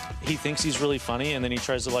he thinks he's really funny and then he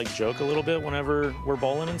tries to like joke a little bit whenever we're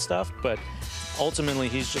bowling and stuff, but ultimately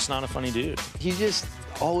he's just not a funny dude. He just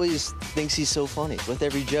always thinks he's so funny with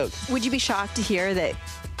every joke. Would you be shocked to hear that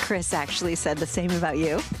Chris actually said the same about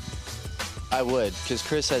you? I would, because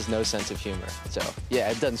Chris has no sense of humor. So,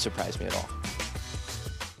 yeah, it doesn't surprise me at all.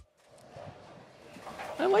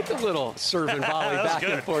 I like the little serve and volley back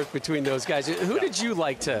good. and forth between those guys. Who did you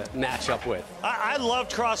like to match up with? I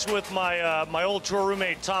loved crossing with my my old tour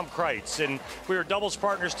roommate Tom Kreitz, and we were doubles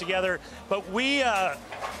partners together. But we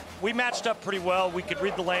matched up pretty well. We could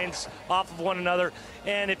read the lanes off of one another,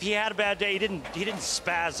 and if he had a bad day, he didn't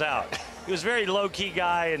spaz out. He was a very low-key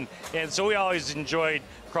guy, and so we always enjoyed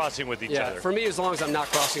crossing with each other. For me, as long as I'm not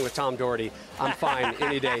crossing with Tom Doherty, I'm fine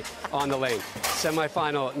any day on the lane.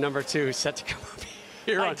 Semifinal number 2 set to come up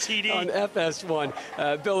here on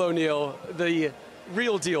FS1. Bill O'Neill, the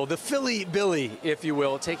real deal, the Philly Billy, if you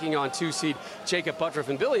will, taking on 2-seed Jakob Butturff.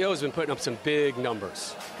 And Billy O has been putting up some big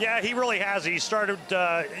numbers. Yeah, he really has. He started,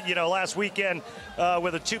 last weekend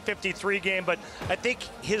with a 253 game, but I think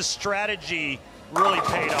his strategy really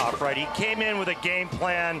paid off, right? He came in with a game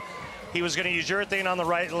plan. He was going to use urethane on the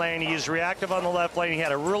right lane. He used reactive on the left lane. He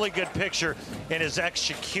had a really good picture, and his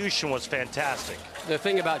execution was fantastic. The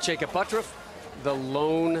thing about Jakob Butturff, the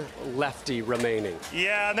lone lefty remaining.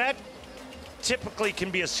 Yeah, and that typically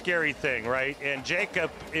can be a scary thing, right? And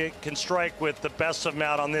Jakob can strike with the best of them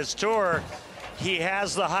out on this tour. He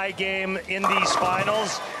has the high game in these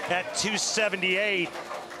finals at 278.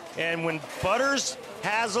 And when Butters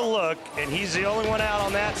has a look, and he's the only one out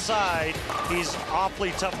on that side, he's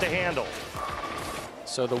awfully tough to handle.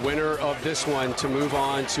 So the winner of this one to move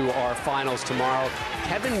on to our finals tomorrow,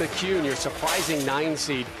 Kevin McCune, your surprising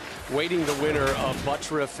 9-seed, waiting the winner of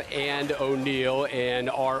Butturff and O'Neill. And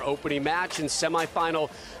our opening match in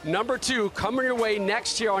semifinal number 2 coming your way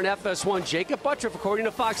next year on FS1. Jakob Butturff, according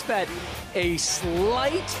to Fox Bet, a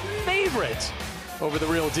slight favorite over the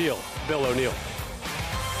real deal, Bill O'Neill.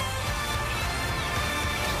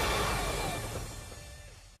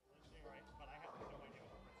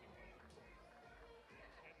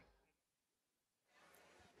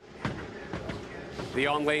 The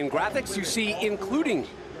on-lane graphics you see, including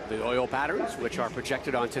the oil patterns, which are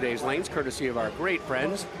projected on today's lanes, courtesy of our great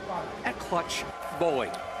friends at Clutch Bowling.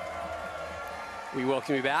 We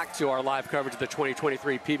welcome you back to our live coverage of the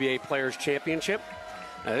 2023 PBA Players Championship.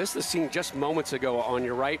 This is the scene just moments ago. On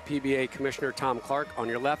your right, PBA Commissioner Tom Clark. On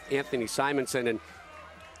your left, Anthony Simonsen. And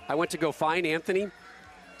I went to go find Anthony.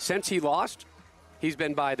 Since he lost, He's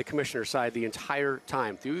been by the commissioner's side the entire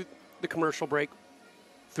time, through the commercial break,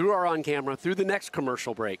 through our on-camera, through the next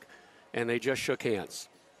commercial break, and they just shook hands.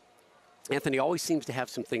 Anthony always seems to have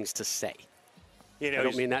some things to say. You know, I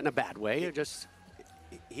don't mean that in a bad way.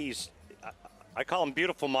 I call him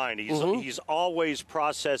beautiful mind. He's always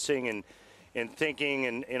processing and thinking,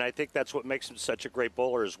 and I think that's what makes him such a great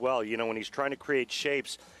bowler as well. You know, when he's trying to create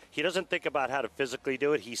shapes, he doesn't think about how to physically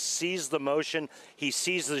do it. He sees the motion, he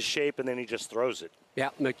sees the shape, and then he just throws it. Yeah,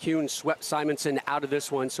 McCune swept Simonsen out of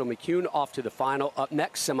this one, so McCune off to the final. Up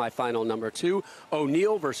next, semifinal number 2,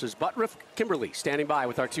 O'Neill versus Butturff. Kimberly standing by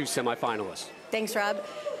with our 2 semifinalists. Thanks, Rob.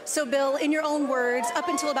 So, Bill, in your own words, up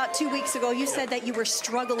until about 2 weeks ago, you said that you were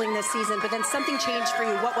struggling this season, but then something changed for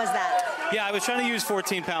you. What was that? Yeah, I was trying to use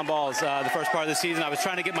 14-pound balls the first part of the season. I was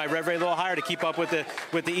trying to get my rev rate a little higher to keep up with the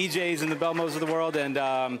EJs and the Belmos of the world, and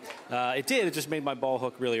it did. It just made my ball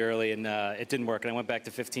hook really early, and it didn't work. And I went back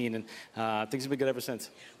to 15, and things have been good ever since.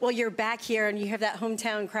 Well, you're back here, and you have that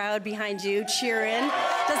hometown crowd behind you cheering.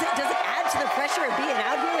 Does it add to the pressure of being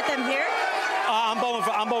out here with them here? I'm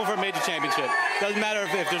bowling for a major championship. Doesn't matter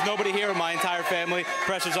if there's nobody here or my entire family.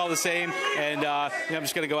 Pressure's all the same, and I'm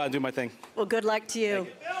just going to go out and do my thing. Well, good luck to you.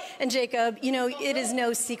 And Jacob, you know, it is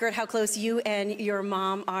no secret how close you and your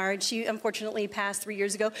mom are. She unfortunately passed 3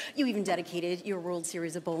 years ago. You even dedicated your World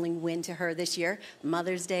Series of Bowling win to her this year.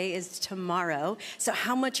 Mother's Day is tomorrow. So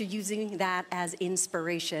how much are you using that as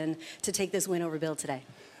inspiration to take this win over Bill today?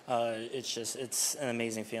 It's an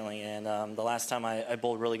amazing feeling, and the last time I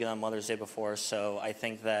bowled really good on Mother's Day before, so I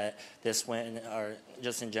think that this win, or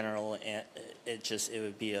just in general, it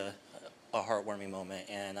would be a heartwarming moment,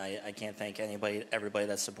 and I can't thank everybody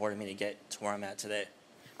that supported me to get to where I'm at today.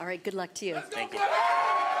 All right, good luck to you. Thank you.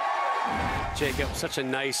 Jacob, such a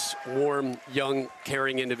nice, warm, young,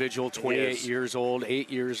 caring individual, 28 years old, 8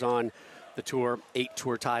 years on the tour, 8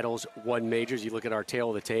 tour titles, 1 majors. You look at our tail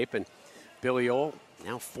of the tape, and Billy O,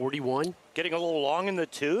 now 41. Getting a little long in the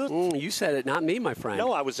tooth? You said it, not me, my friend.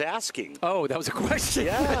 No, I was asking. Oh, that was a question.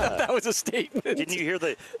 Yeah. That was a statement. Didn't you hear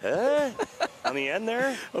the on the end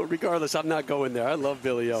there? Oh, regardless, I'm not going there. I love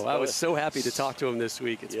Billy O. I was so happy to talk to him this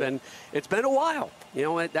week. It's been a while. You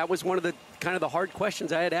know, that was one of the kind of the hard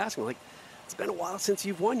questions I had asked him. Like, it's been a while since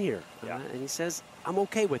you've won here. And he says, I'm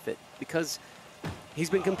okay with it because he's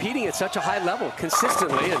been competing at such a high level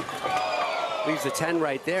consistently, and leaves the 10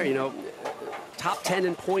 right there. You know, top 10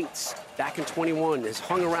 in points back in 21, has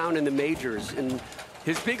hung around in the majors. And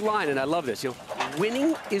his big line, and I love this, you know,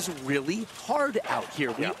 winning is really hard out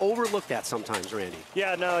here. We overlook that sometimes, Randy.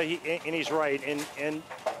 Yeah, no, he's right. And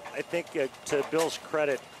I think to Bill's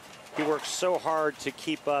credit, he works so hard to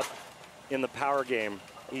keep up in the power game.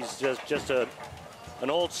 He's just an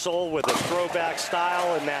old soul with a throwback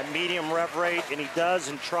style and that medium rev rate, and he does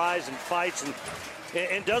and tries and fights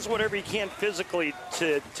and does whatever he can physically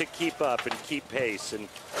to keep up and keep pace. And,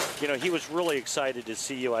 you know, he was really excited to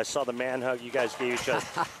see you. I saw the man hug you guys gave each other.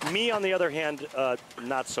 Me, on the other hand,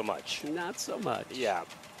 not so much. Not so much. Yeah.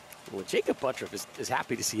 Well, Jakob Butturff is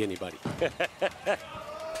happy to see anybody.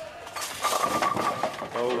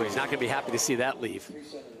 Oh, he's not going to be happy to see that leave.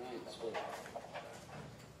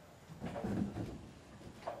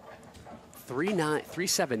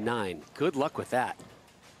 3-7-9. Good luck with that.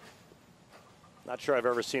 Not sure I've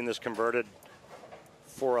ever seen this converted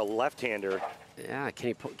for a left-hander. Yeah,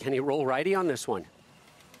 can he roll righty on this one?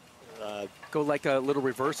 Go like a little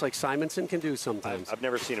reverse like Simonsen can do sometimes. I've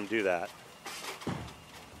never seen him do that.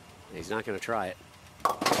 He's not going to try it.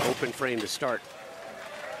 Open frame to start.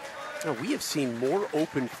 Now, we have seen more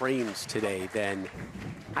open frames today than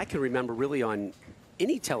I can remember really on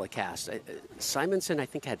any telecast. Simonsen, I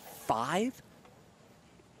think, had 5.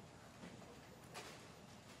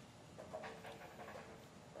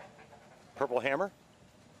 Purple hammer?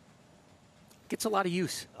 Gets a lot of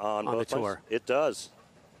use on the tour. It does.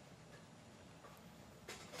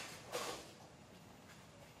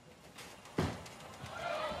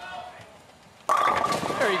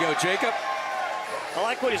 There you go, Jacob. I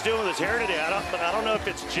like what he's doing with his hair today. I don't know if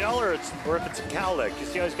it's gel or if it's a cowlick. You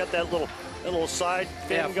see how he's got that little side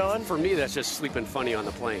fin going? For me, that's just sleeping funny on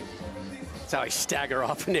the plane. That's how I stagger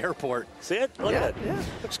off an airport. See it? Look at it. Yeah.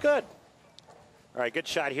 Looks good. All right, good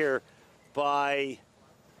shot here by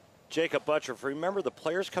Jakob Butturff. Remember, the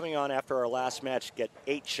players coming on after our last match get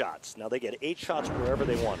 8 shots. Now, they get 8 shots wherever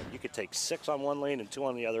they want them. You could take 6 on one lane and 2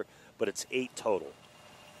 on the other, but it's 8 total.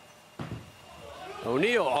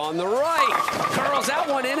 O'Neill on the right. Curls that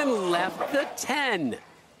one in and left the 10.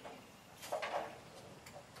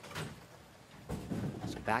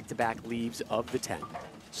 So back-to-back leaves of the 10.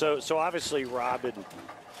 So obviously, Rob,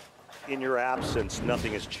 in your absence,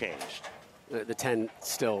 nothing has changed. The 10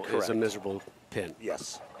 still is a miserable pin.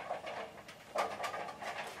 Yes.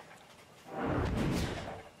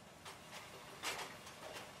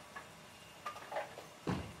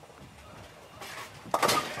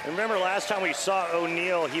 And remember last time we saw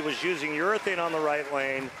O'Neill, he was using urethane on the right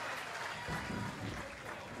lane.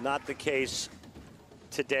 Not the case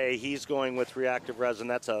today. He's going with reactive resin.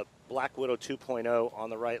 That's a Black Widow 2.0 on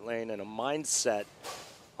the right lane and a Mindset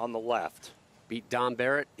on the left. Beat Don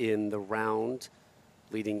Barrett in the round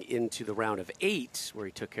leading into the round of 8, where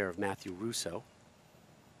he took care of Matthew Russo.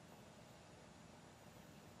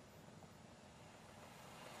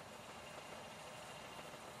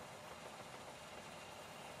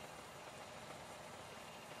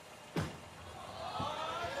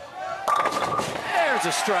 There's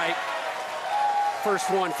a strike. First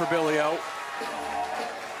one for Billy O.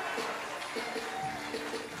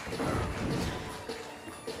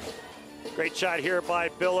 Great shot here by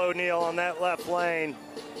Bill O'Neill on that left lane.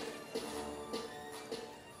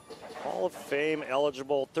 Hall of Fame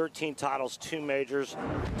eligible, 13 titles, 2 majors.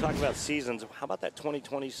 Talk about seasons. How about that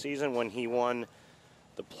 2020 season when he won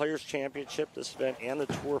the Players' Championship, this event, and the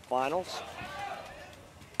Tour Finals?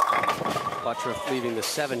 Butturff leaving the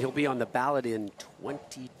 7. He'll be on the ballot in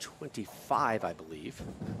 2025, I believe.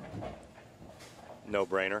 No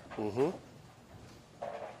brainer. Mm-hmm.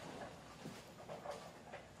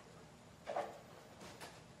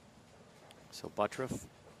 So Butturff,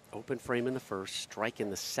 open frame in the first, strike in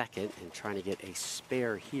the second, and trying to get a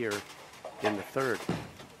spare here in the third.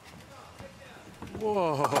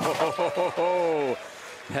 Whoa!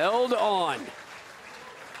 Held on.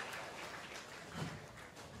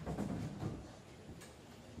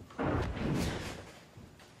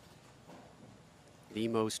 The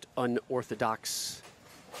most unorthodox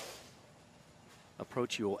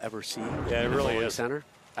approach you will ever see. Yeah, it really is. Center.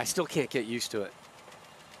 I still can't get used to it.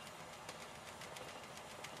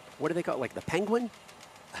 What do they call it, like the penguin?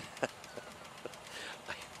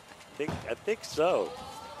 I think so.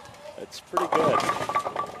 It's pretty good.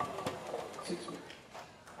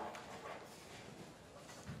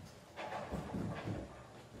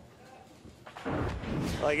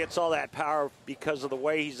 Well, he gets all that power because of the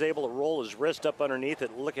way he's able to roll his wrist up underneath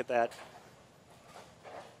it. Look at that.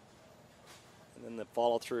 And then the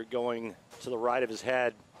follow through going to the right of his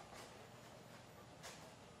head.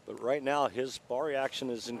 But right now, his ball reaction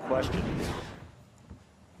is in question.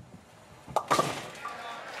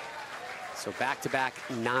 So back-to-back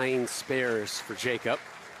 9 spares for Jakob.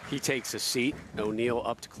 He takes a seat. O'Neill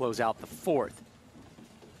up to close out the 4th.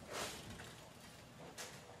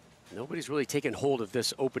 Nobody's really taken hold of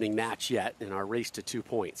this opening match yet in our race to 2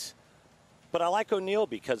 points. But I like O'Neill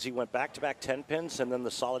because he went back-to-back 10 pins and then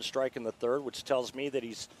the solid strike in the 3rd, which tells me that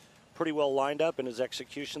he's pretty well lined up and his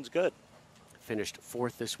execution's good. Finished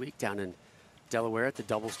 4th this week down in Delaware at the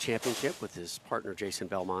doubles championship with his partner Jason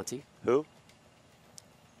Belmonte. Who?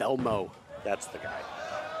 Belmo. That's the guy.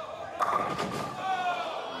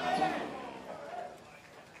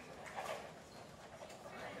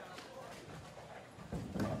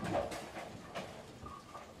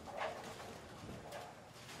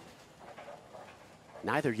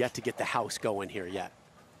 Neither yet to get the house going here yet.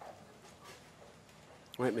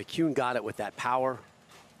 All right, McCune got it with that power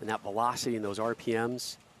and that velocity and those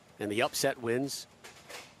RPMs and the upset wins.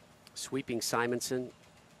 Sweeping Simonsen.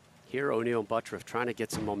 Here, O'Neill and Butturff trying to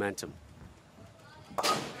get some momentum.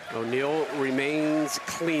 O'Neill remains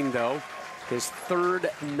clean, though. His 3rd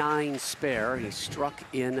 9 spare. He struck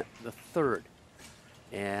in the 3rd.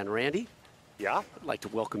 And Randy? Yeah? I'd like to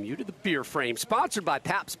welcome you to the Beer Frame, sponsored by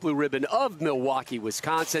Pabst Blue Ribbon of Milwaukee,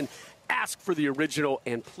 Wisconsin. Ask for the original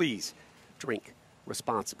and please drink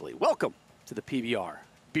responsibly. Welcome to the PBR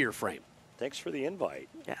Beer Frame. Thanks for the invite.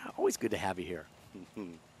 Yeah, always good to have you here.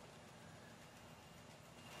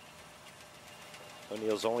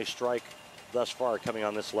 O'Neill's only strike thus far coming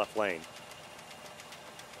on this left lane.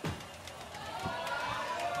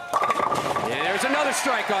 And there's another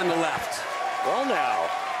strike on the left. Well now,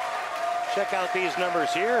 check out these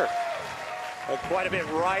numbers here. Quite a bit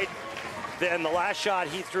right than the last shot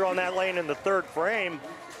he threw on that lane in the 3rd frame.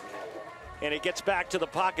 And it gets back to the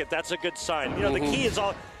pocket. That's a good sign. You know, the key is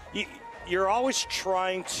you're always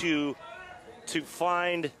trying to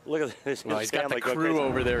find. Look at this. Well, he's got the crew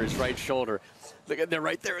over there, his right shoulder. Look at they're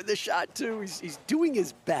right there in the shot too. He's doing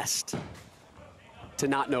his best to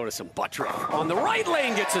not notice him. Butturff on the right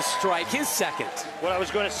lane gets a strike, his 2nd. What I was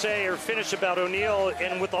going to say or finish about O'Neill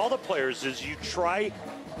and with all the players is you try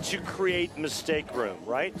to create mistake room,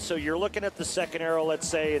 right? So you're looking at the 2nd arrow, let's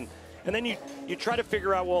say, and then you try to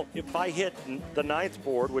figure out, well, if I hit the 9th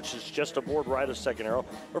board, which is just a board right of 2nd arrow,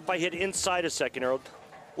 or if I hit inside a 2nd arrow,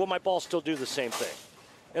 will my ball still do the same thing?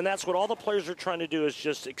 And that's what all the players are trying to do, is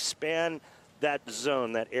just expand that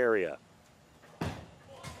zone, that area.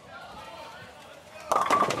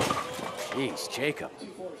 Jeez, Jakob.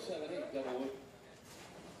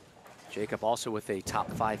 Jakob also with a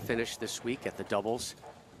top 5 finish this week at the doubles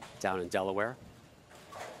down in Delaware.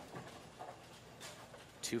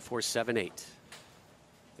 2-4-7-8.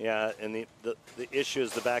 Yeah, and the issue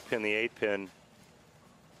is the back pin, the 8-pin.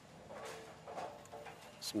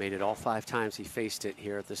 He's made it all 5 times he faced it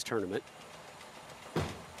here at this tournament.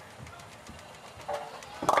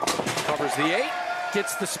 Covers the 8,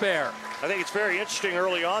 gets the spare. I think it's very interesting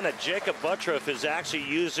early on that Jakob Butturff is actually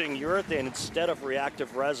using urethane instead of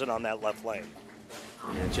reactive resin on that left lane.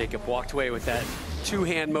 Yeah, Jakob walked away with that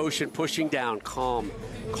 2-hand motion, pushing down. Calm,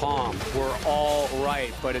 calm. We're all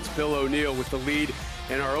right, but it's Bill O'Neill with the lead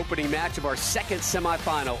in our opening match of our second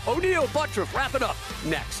semifinal. O'Neill, Butturff, wrap it up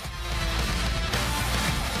next.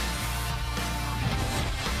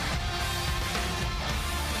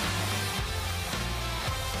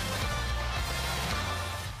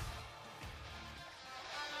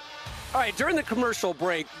 All right, during the commercial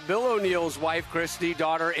break, Bill O'Neill's wife, Christy,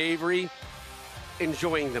 daughter, Avery,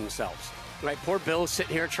 enjoying themselves. Right, poor Bill's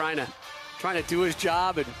sitting here trying to do his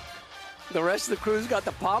job, and the rest of the crew's got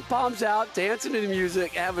the pom-poms out, dancing to the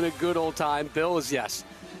music, having a good old time. Bill is, yes,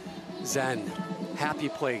 zen, happy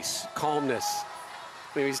place, calmness.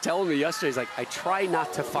 I mean, he's telling me yesterday, he's like, I try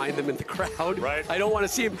not to find them in the crowd. Right. I don't want to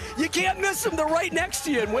see them. You can't miss them. They're right next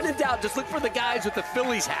to you. And when in doubt, just look for the guys with the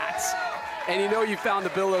Phillies hats. And you know you found the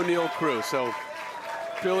Bill O'Neill crew. So,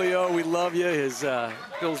 Billy O, we love you. His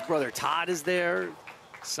Bill's brother Todd is there.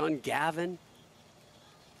 Son Gavin.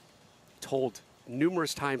 Told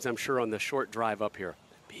numerous times, I'm sure, on the short drive up here,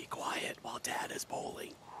 be quiet while Dad is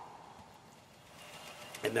bowling.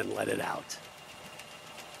 And then let it out.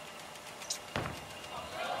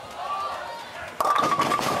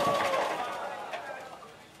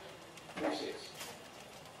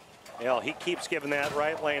 You know, he keeps giving that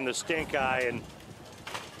right lane the stink eye, and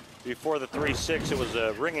before the 3-6, it was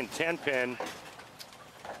a ringing 10-pin.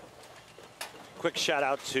 Quick shout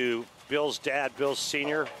out to Bill's dad, Bill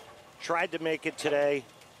Sr. Tried to make it today.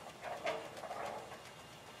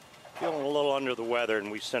 Feeling a little under the weather, and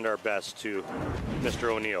we send our best to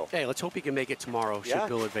Mr. O'Neill. Hey, let's hope he can make it tomorrow. Should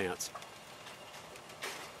Bill advance?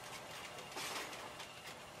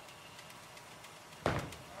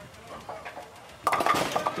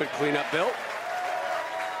 Good cleanup, Bill.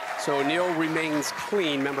 So O'Neill remains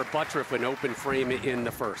clean. Remember, Butturff an open frame in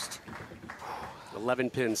the first. 11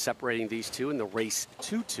 pins separating these two in the race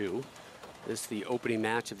 2-2. This is the opening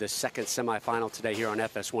match of the second semifinal today here on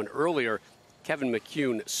FS1. Earlier, Kevin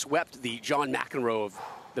McCune swept the John McEnroe of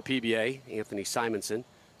the PBA, Anthony Simonsen,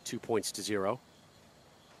 2-0.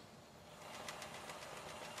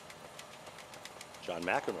 John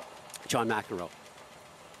McEnroe. John McEnroe.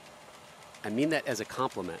 I mean that as a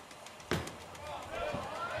compliment.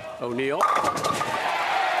 O'Neill.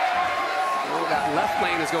 Oh, that left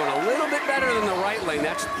lane is going a little bit better than the right lane.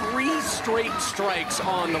 That's 3 straight strikes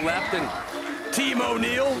on the left. And Team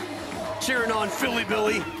O'Neill cheering on Philly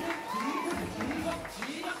Billy.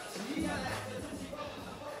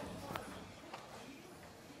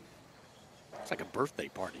 It's like a birthday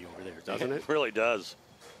party over there, doesn't it? It really does.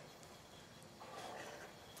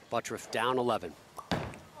 Butturff down 11.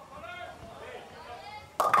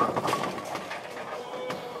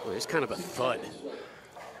 Well, it's kind of a thud.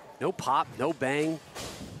 No pop, no bang.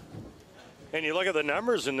 And you look at the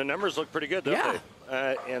numbers, and the numbers look pretty good, don't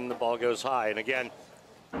they? And the ball goes high. And again,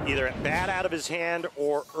 either bad out of his hand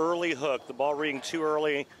or early hook. The ball reading too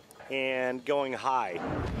early and going high.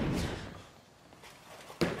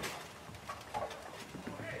 And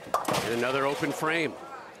another open frame.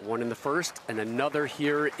 One in the first and another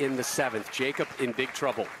here in the 7th. Jakob in big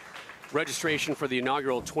trouble. Registration for the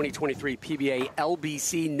inaugural 2023 PBA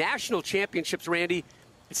LBC National Championships, Randy.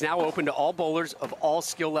 It's now open to all bowlers of all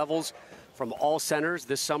skill levels from all centers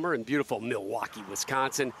this summer in beautiful Milwaukee,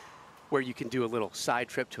 Wisconsin, where you can do a little side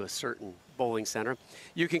trip to a certain bowling center.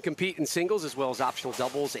 You can compete in singles as well as optional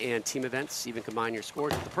doubles and team events. Even combine your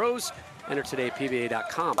scores with the pros. Enter today at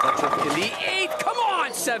PBA.com. Butturff in the 8th. Come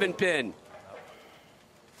on, 7-pin.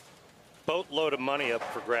 Boatload of money up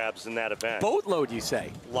for grabs in that event. Boatload, you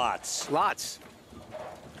say? Lots. Lots.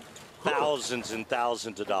 Thousands and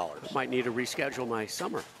thousands of dollars. Might need to reschedule my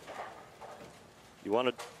summer. You want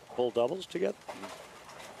to pull doubles together?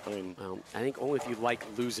 I mean, I think only if you like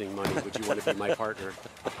losing money would you want to be my partner.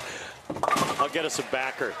 I'll get us a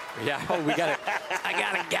backer. Yeah, I got a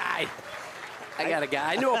guy. I got a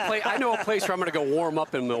guy. I know a place where I'm going to go warm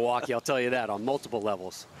up in Milwaukee. I'll tell you that on multiple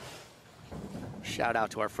levels. Shout out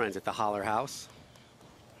to our friends at the Holler House.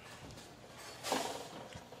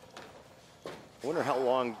 I wonder how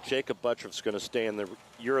long Jakob Butturff's going to stay in the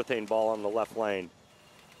urethane ball on the left lane.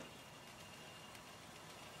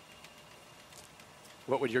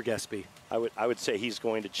 What would your guess be? I would say he's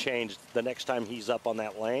going to change the next time he's up on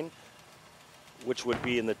that lane, which would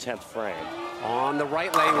be in the 10th frame. On the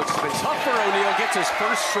right lane, which has been tough for O'Neal, gets his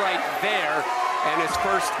first strike there and his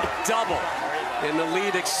first double. And the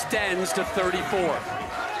lead extends to 34.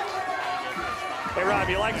 Hey, Rob,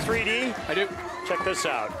 you like 3D? I do. Check this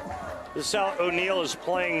out. This is how O'Neal is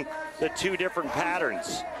playing the two different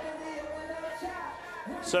patterns.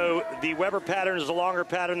 So the Weber pattern is the longer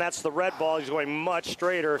pattern. That's the red ball. He's going much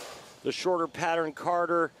straighter. The shorter pattern,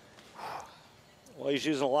 Carter, well, he's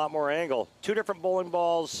using a lot more angle. Two different bowling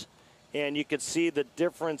balls, and you could see the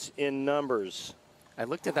difference in numbers. I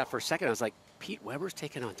looked at that for a second. I was like, Pete Weber's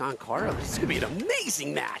taking on Don Carter. This is going to be an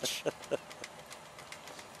amazing match.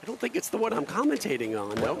 I don't think it's the one I'm commentating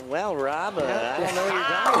on, no. Well, Rob, I don't know what you're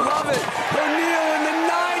I talking love it. O'Neal in the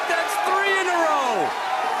 9th. That's 3 in a row.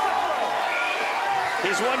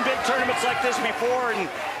 He's won big tournaments like this before, and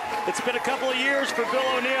it's been a couple of years for Bill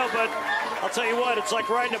O'Neal, but I'll tell you what, it's like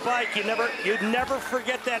riding a bike. You never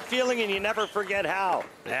forget that feeling, and you never forget how.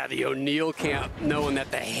 Yeah, the O'Neal camp knowing that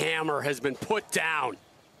the hammer has been put down.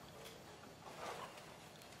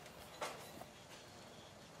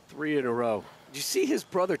 3 in a row. Did you see his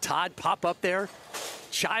brother Todd pop up there?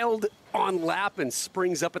 Child on lap and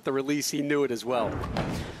springs up at the release. He knew it as well.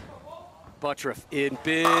 Butturff in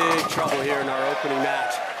big trouble here in our opening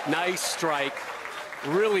match. Nice strike.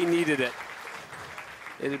 Really needed it.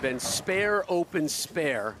 It had been spare, open,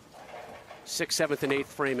 spare. 6th, 7th, and 8th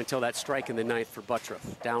frame until that strike in the 9th for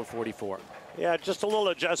Butturff. Down 44. Yeah, just a little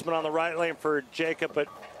adjustment on the right lane for Jakob, but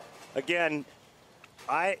again,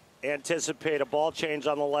 I anticipate a ball change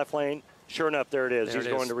on the left lane. Sure enough, there it is. He's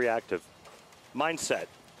going to reactive. Mindset.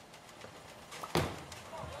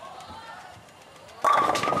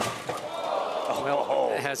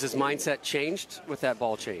 Well, has his mindset changed with that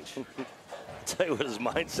ball change? I'll tell you what his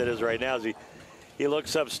mindset is right now. Is he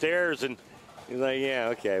looks upstairs and he's like, yeah,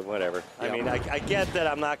 okay, whatever. Yep. I mean, I get that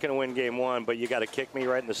I'm not going to win game 1, but you got to kick me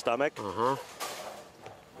right in the stomach. Uh-huh.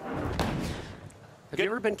 Have you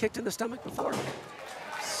ever been kicked in the stomach before?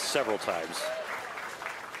 Several times.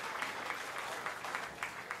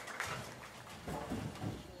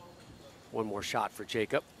 One more shot for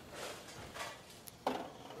Jakob.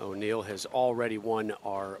 O'Neal has already won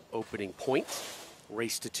our opening point.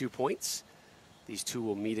 Race to 2 points. These two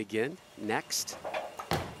will meet again next.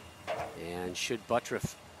 And should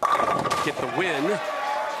Butturff get the win, we'll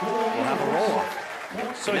have a roll-off.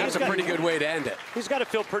 So that's a pretty good way to end it. He's got to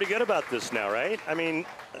feel pretty good about this now, right? I mean,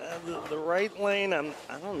 the right lane, I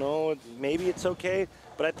don't know, maybe it's okay,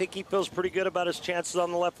 but I think he feels pretty good about his chances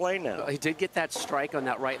on the left lane now. Well, he did get that strike on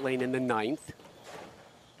that right lane in the 9th.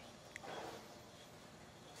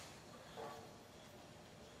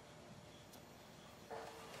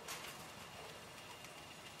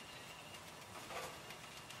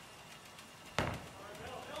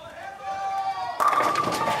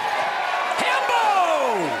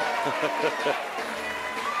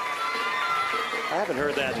 I haven't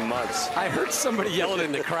heard that in months. I heard somebody yell it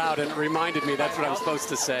in the crowd and it reminded me that's what I'm supposed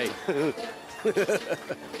to say.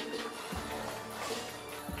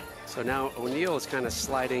 So now O'Neal is kind of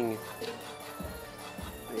sliding.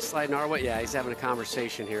 He's sliding our way. Yeah, he's having a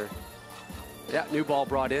conversation here. Yeah, new ball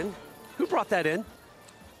brought in. Who brought that in? I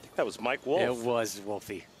think that was Mike Wolf. It was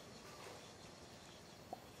Wolfie.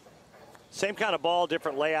 Same kind of ball,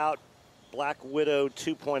 different layout. Black Widow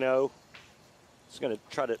 2.0. It's going to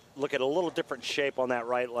try to look at a little different shape on that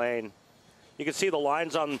right lane. You can see the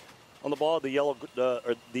lines on the ball, the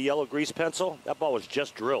yellow grease pencil. That ball was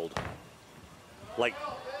just drilled, like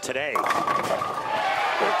today.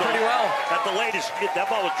 Pretty well. At the latest, that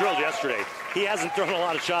ball was drilled yesterday. He hasn't thrown a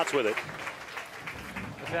lot of shots with it.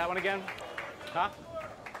 Look at that one again. Huh?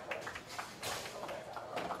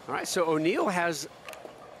 All right, so O'Neal has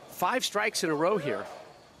 5 strikes in a row here.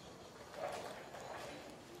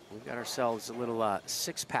 We've got ourselves a little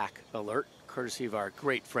 6-pack alert, courtesy of our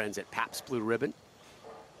great friends at Pabst Blue Ribbon.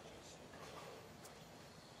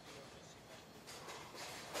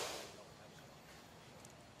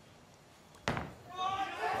 Crack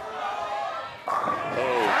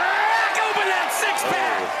open that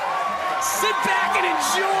 6-pack! Sit back and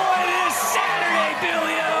enjoy this Saturday,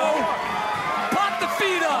 Billy-O! Pop the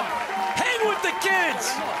feet up, hang with the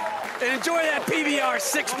kids, and enjoy that PBR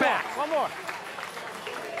 6-pack. One more.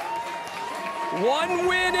 1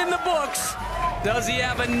 win in the books. Does he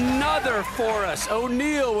have another for us?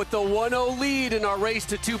 O'Neal with the 1-0 lead in our race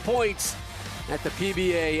to 2 points. at the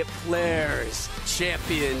PBA Players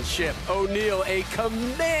Championship. O'Neal, a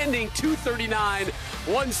commanding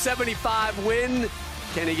 239-175 win.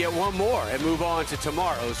 Can he get one more and move on to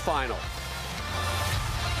tomorrow's final?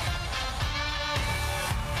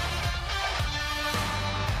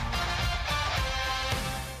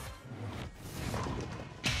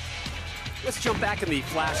 Let's jump back in the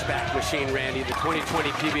flashback machine, Randy. The 2020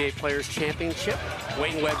 PBA Players Championship,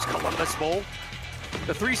 Wayne Webb's Columbus Bowl.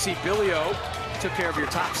 The 3-seed Billy O took care of your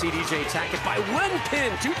top seed EJ Tackett by 1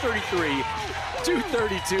 pin,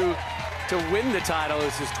 233-232 to win the title. It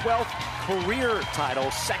was his 12th career title,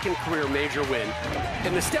 second career major win.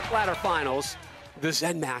 In the stepladder finals, the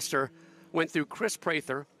Zen Master went through Chris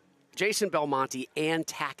Prather, Jason Belmonte, and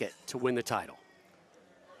Tackett to win the title.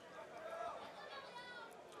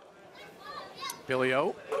 Billy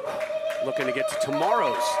O looking to get to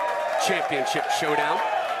tomorrow's championship showdown.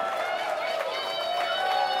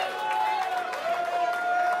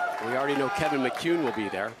 We already know Kevin McCune will be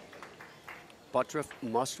there. Butturff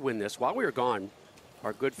must win this. While we were gone,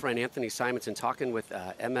 our good friend Anthony Simonsen talking with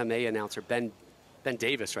MMA announcer Ben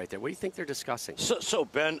Davis right there. What do you think they're discussing? So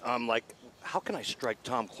Ben, like, how can I strike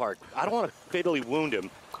Tom Clark? I don't want to fatally wound him,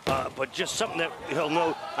 but just something that he'll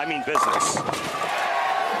know. I mean, business.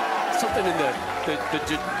 Something in the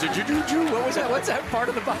juju. What was that? What's that part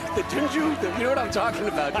of the body? The juju. You know what I'm talking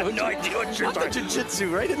about? I have no idea what you're talking about. Jiu-jitsu,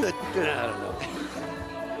 right in the. I don't know.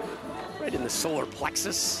 Right in the solar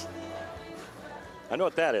plexus. I know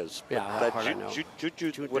what that is. Yeah, that part I know.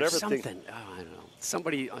 Whatever something. thing. Oh, I don't know.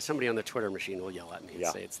 Somebody on the Twitter machine will yell at me and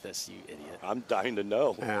say it's this, you idiot. I'm dying to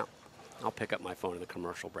know. Yeah. I'll pick up my phone in the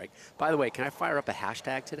commercial break. By the way, can I fire up a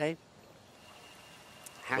hashtag today?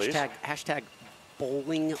 Hashtag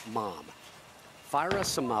bowling mom. Fire us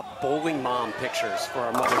some bowling mom pictures for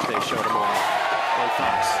our Mother's Day show tomorrow on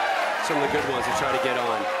Fox. Some of the good ones to try to get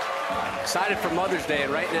on. Excited for Mother's Day,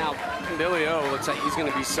 and right now, Billy O looks like he's going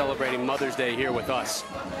to be celebrating Mother's Day here with us.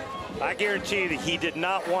 I guarantee that he did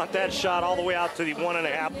not want that shot all the way out to the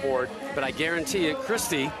 1.5 board. But I guarantee you,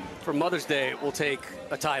 Christy, for Mother's Day, will take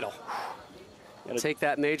a title. We'll take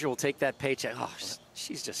that major, we'll take that paycheck. Oh,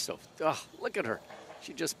 she's just so, look at her.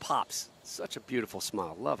 She just pops. Such a beautiful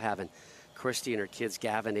smile. Love having Christy and her kids,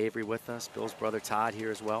 Gavin, Avery, with us. Bill's brother, Todd,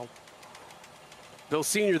 here as well. Bill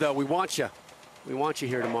Sr., though, we want you. We want you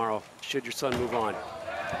here tomorrow, should your son move on.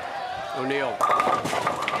 O'Neal.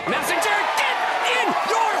 Messenger, get in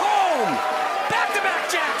your home! Back-to-back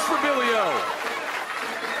jacks for Billy O.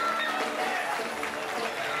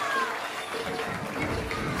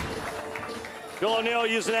 Bill O'Neal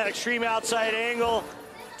using that extreme outside angle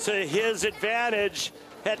to his advantage.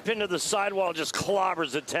 Head pin to the sidewall, just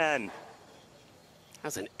clobbers a 10.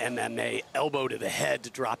 That's an MMA elbow to the head to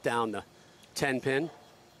drop down the 10 pin.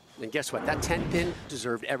 And guess what? That 10 pin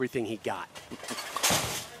deserved everything he got.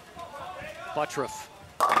 Butturff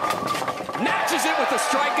matches it with a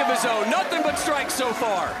strike of his own. Nothing but strikes so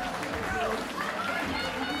far.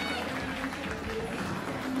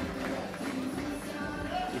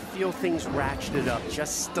 You feel things ratcheted up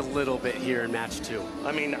just a little bit here in match 2.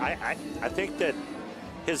 I mean, I think that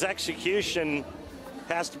his execution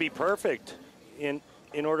has to be perfect in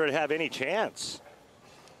order to have any chance.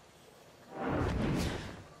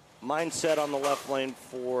 Mindset on the left lane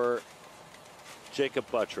for Jakob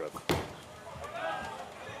Butturff.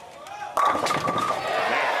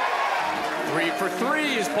 3 for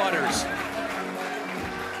 3 is Butters.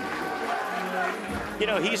 You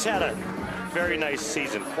know, he's had a very nice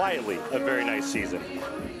season, quietly a very nice season.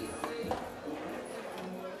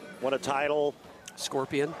 Won a title.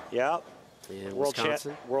 Scorpion. Yeah. In World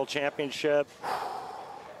Championship.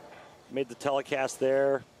 Made the telecast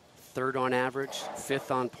there. 3rd on average,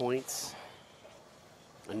 5th on points.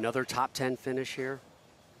 Another top 10 finish here.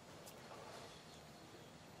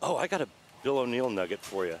 Oh, I got a Bill O'Neal nugget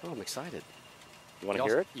for you. Oh, I'm excited. You want to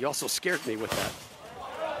hear it? You also scared me with that.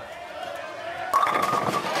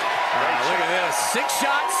 Look at this. 6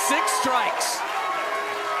 shots, 6 strikes.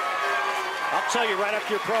 I'll tell you right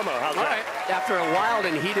after your promo. How's that? All right. After a wild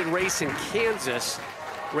and heated race in Kansas,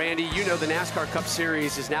 Randy, you know the NASCAR Cup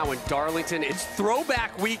Series is now in Darlington. It's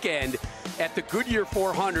throwback weekend at the Goodyear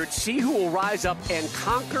 400. See who will rise up and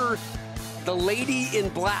conquer the Lady in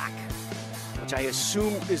Black, which I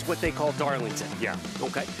assume is what they call Darlington. Yeah.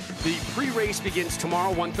 Okay. The pre-race begins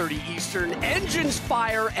tomorrow, 1:30 Eastern. Engines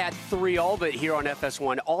fire at 3, all of it here on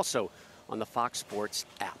FS1, also on the Fox Sports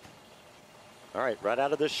app. All right, right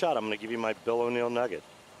out of this shot, I'm going to give you my Bill O'Neal nugget.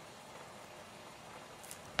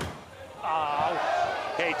 Oh.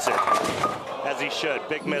 Hates it, as he should.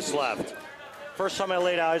 Big miss left. First time I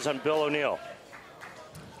laid eyes on Bill O'Neal.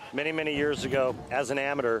 Many, many years ago, as an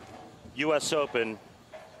amateur, U.S. Open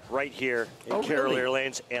right here in Carolier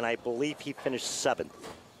Lanes, and I believe he finished 7th.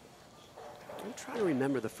 I'm trying to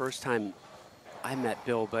remember the first time I met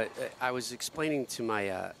Bill, but I was explaining to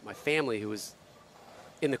my my family who was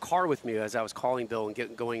in the car with me as I was calling Bill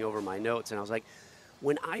and going over my notes, and I was like,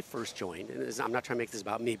 when I first joined, and I'm not trying to make this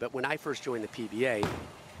about me, but when I first joined the PBA,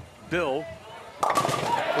 Bill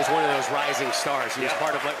was one of those rising stars. He was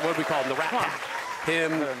part of, like, what do we call him, the Rat Pack.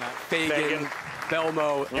 Him, Fagan,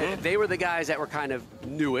 Belmo, they were the guys that were kind of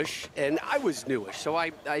newish, and I was newish. So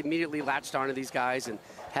I immediately latched onto these guys and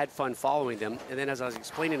had fun following them. And then as I was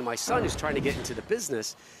explaining to my son who's trying to get into the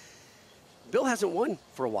business, Bill hasn't won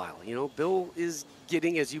for a while. You know, Bill is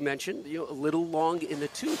getting, as you mentioned, you know, a little long in the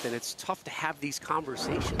tooth, and it's tough to have these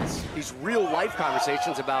conversations, these real life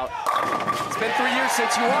conversations about, it's been 3 years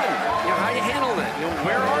since you won. You know, how are you handling it? You know,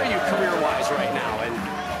 where are you career-wise right now? And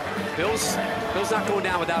Bill's not going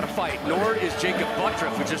down without a fight, nor is Jakob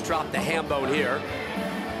Butturff, who just dropped the ham bone here.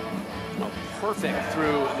 Well, perfect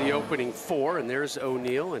through the opening 4, and there's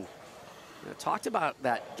O'Neill. And talked about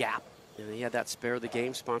that gap. You know, he had that spare of the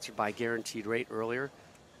game sponsored by Guaranteed Rate earlier.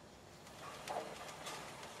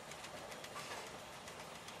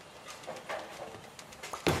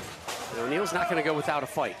 And O'Neill's not going to go without a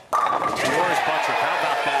fight. Nor is Butturff. How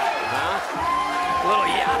about that, huh? A little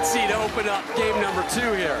Yahtzee to open up game number 2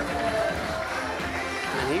 here.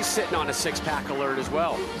 And he's sitting on a 6-pack alert as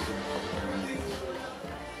well.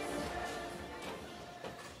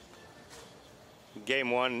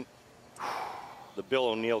 Game 1, the Bill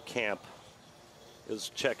O'Neill camp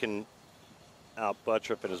is checking out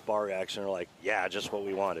Butturff and his bar reaction. They're like, yeah, just what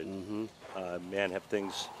we wanted. Man, have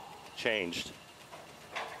things changed.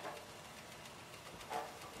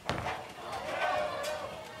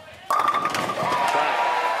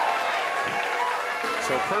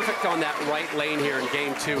 So perfect on that right lane here in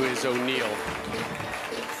game 2 is O'Neill.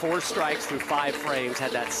 4 strikes through 5 frames,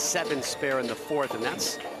 had that 7 spare in the 4th, and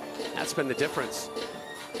that's been the difference.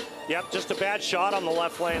 Yep, just a bad shot on the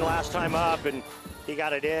left lane last time up, and he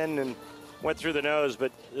got it in and went through the nose,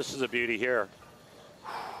 but this is a beauty here.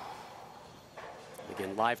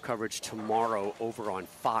 Again, live coverage tomorrow over on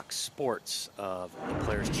Fox Sports of the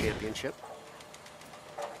Players' Championship.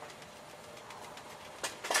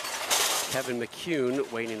 Kevin McCune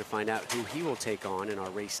waiting to find out who he will take on in our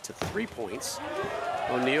race to 3 points.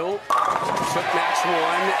 O'Neill took match 1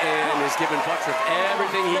 and is giving Butturff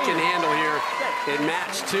everything he can handle here in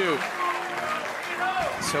match 2.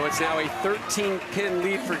 So it's now a 13-pin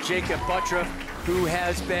lead for Jakob Butturff, who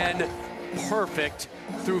has been perfect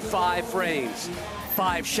through 5 frames.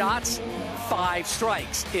 5 shots, 5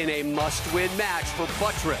 strikes in a must-win match for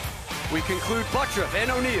Butturff. We conclude Butturff and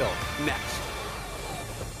O'Neill next.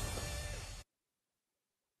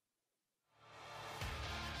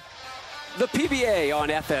 The PBA on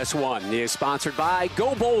FS1 is sponsored by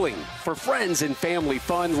Go Bowling. For friends and family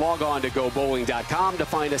fun, log on to GoBowling.com to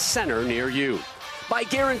find a center near you. By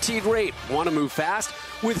Guaranteed Rate. Want to move fast?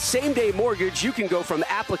 With same-day mortgage, you can go from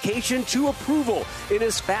application to approval in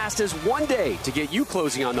as fast as 1 day to get you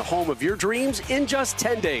closing on the home of your dreams in just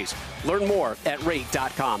 10 days. Learn more at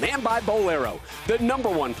rate.com. And by Bowlero, the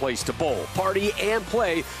 #1 place to bowl, party, and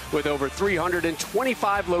play with over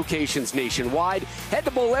 325 locations nationwide. Head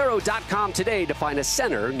to Bowlero.com today to find a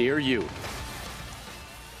center near you.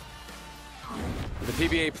 The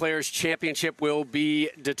PBA Players' Championship will be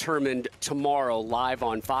determined tomorrow, live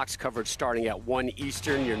on Fox, coverage starting at 1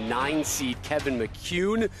 Eastern. Your 9-seed Kevin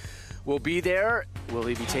McCune will be there. Will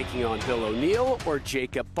he be taking on Bill O'Neill or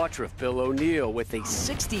Jakob Butturff? Bill O'Neill with a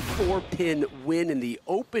 64-pin win in the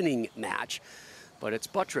opening match. But it's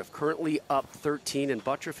Butturff currently up 13, and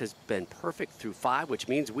Butturff has been perfect through 5, which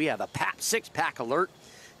means we have a Pabst 6-pack alert.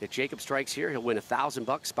 If Jakob strikes here, he'll win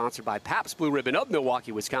 $1,000, sponsored by Pabst Blue Ribbon of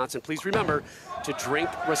Milwaukee, Wisconsin. Please remember to drink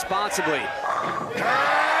responsibly. Go for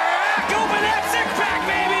that 6-pack,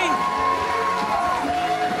 baby!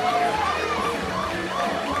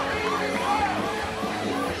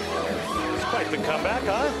 It's quite the comeback,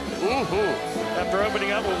 huh? After opening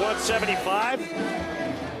up with 175.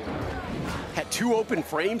 Had 2 open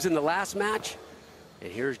frames in the last match.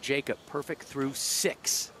 And here's Jakob, perfect through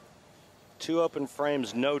 6. 2 open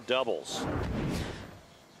frames, no doubles. 7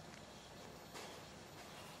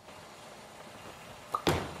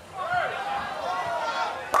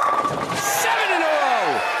 in a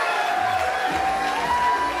row!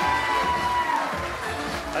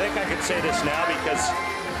 I think I can say this now because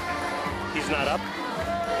he's not up,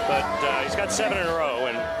 but he's got 7 in a row,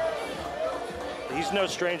 and he's no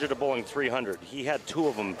stranger to bowling 300. He had 2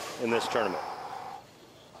 of them in this tournament.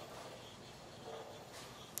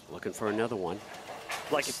 Looking for another one.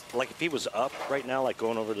 like if he was up right now, like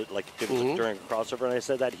going over to, like if it was during a crossover and I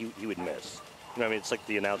said that, he would miss. You know what I mean? It's like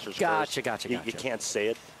the announcers. Gotcha. You can't say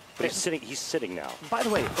it, but he's sitting now. By the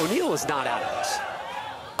way, O'Neill is not out of this.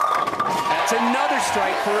 That's another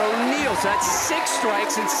strike for O'Neill. So that's 6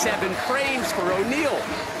 strikes and 7 frames for O'Neill.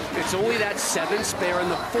 It's only that 7 spare in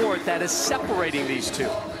the 4th that is separating these two.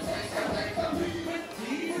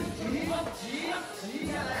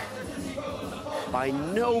 By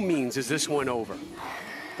no means is this one over.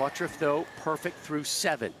 Butturff, though, perfect through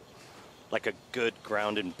 7. Like a good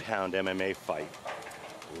ground and pound MMA fight.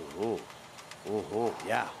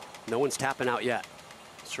 Yeah. No one's tapping out yet.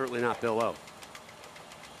 Certainly not Bill O.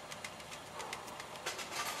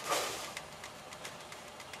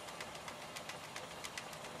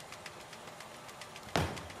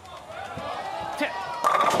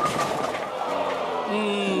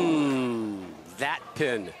 That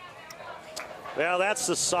pin. Well, that's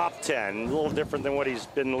the soft 10. A little different than what he's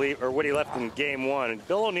been what he left in game 1. And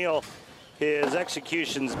Bill O'Neill, his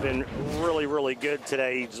execution's been really, really good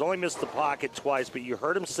today. He's only missed the pocket twice, but you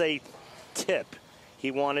heard him say tip. He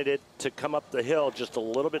wanted it to come up the hill just a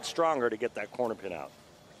little bit stronger to get that corner pin out.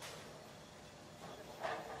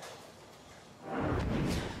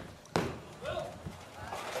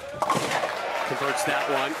 Converts that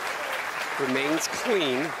one. Remains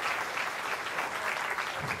clean.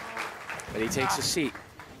 And he takes a seat.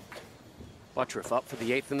 Butturff up for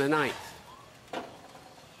the 8th and the 9th.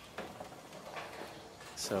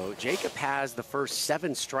 So Jakob has the first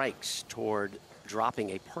 7 strikes toward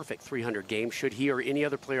dropping a perfect 300 game. Should he or any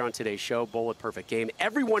other player on today's show bowl a perfect game,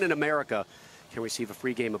 everyone in America can receive a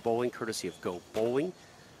free game of bowling courtesy of Go Bowling.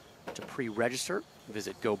 To pre-register,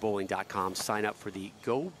 visit gobowling.com. Sign up for the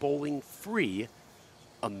Go Bowling Free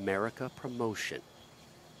America promotion.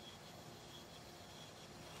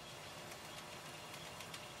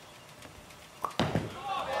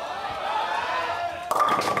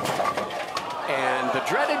 And the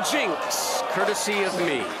dreaded jinx, courtesy of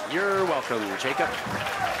me. You're welcome, Jakob.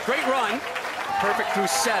 Great run, perfect through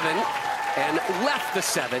 7, and left the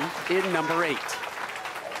 7 in number 8.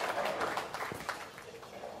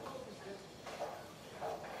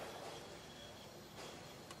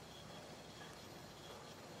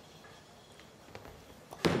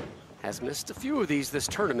 Has missed a few of these this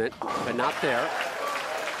tournament, but not there.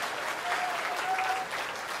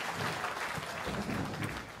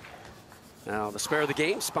 Now, the spare of the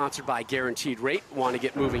game, sponsored by Guaranteed Rate. Want to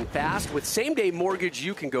get moving fast? With same-day mortgage,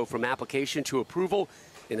 you can go from application to approval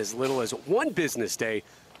in as little as 1 business day.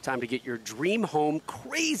 Time to get your dream home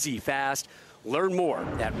crazy fast. Learn more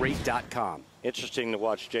at rate.com. Interesting to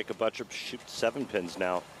watch Jakob Butturff shoot 7 pins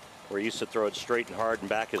now, where he used to throw it straight and hard and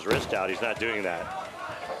back his wrist out. He's not doing that.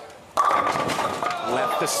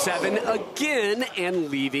 Left the 7 again and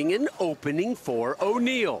leaving an opening for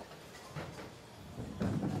O'Neill.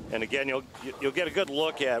 And again, you'll get a good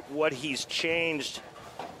look at what he's changed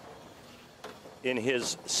in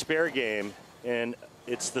his spare game. And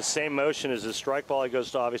it's the same motion as his strike ball. He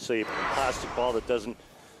goes to obviously a plastic ball that doesn't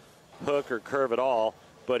hook or curve at all,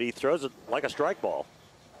 but he throws it like a strike ball.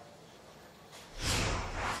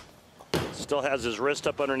 Still has his wrist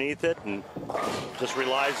up underneath it and just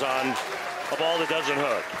relies on a ball that doesn't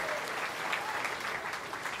hook.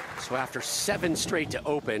 So after 7 straight to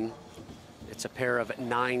open, it's a pair of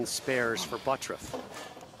 9 spares for Butturff.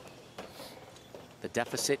 The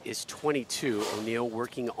deficit is 22. O'Neill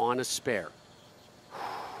working on a spare.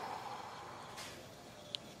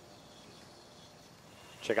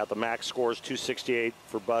 Check out the max scores, 268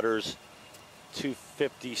 for Butters,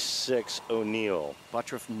 256 O'Neill.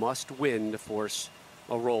 Butturff must win to force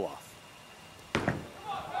a roll-off.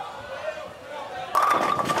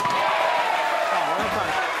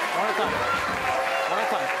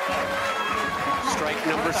 Strike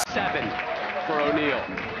number 7 for O'Neill.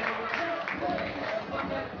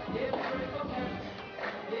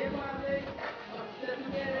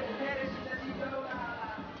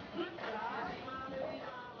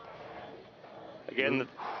 Again,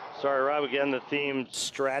 sorry, Rob, again, the theme,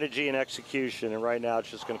 strategy and execution. And right now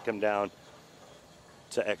it's just going to come down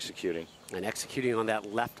to executing. And executing on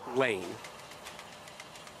that left lane,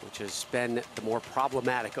 which has been the more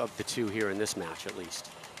problematic of the two here in this match, at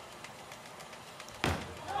least.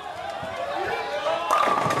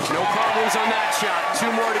 No problems on that shot.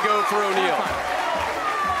 2 more to go for O'Neill.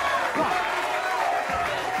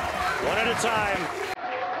 One at a time.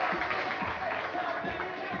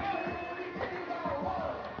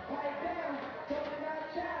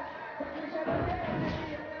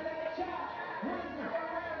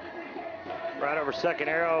 Right over second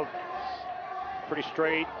arrow. Pretty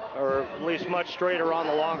straight, or at least much straighter on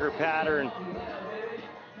the longer pattern.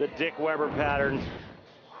 the Dick Weber pattern.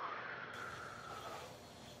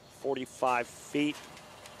 45 feet.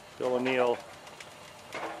 Bill O'Neill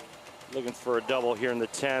looking for a double here in the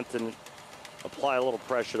 10th and apply a little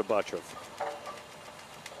pressure to Butturff.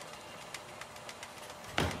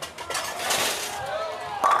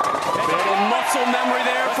 Little muscle memory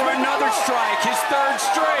there for another strike, his third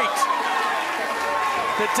straight.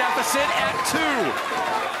 The deficit at 2.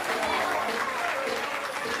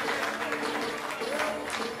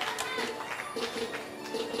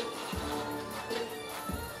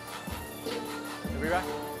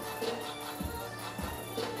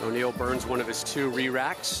 O'Neill burns one of his 2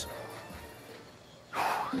 re-racks.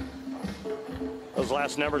 Those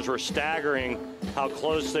last numbers were staggering, how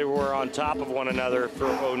close they were on top of one another for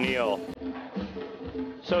O'Neill.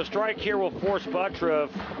 So strike here will force Butturff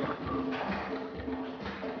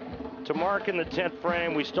to mark in the 10th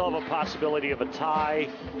frame. We still have a possibility of a tie.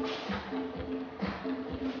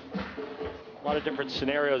 A lot of different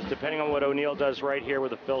scenarios depending on what O'Neill does right here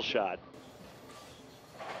with a fill shot.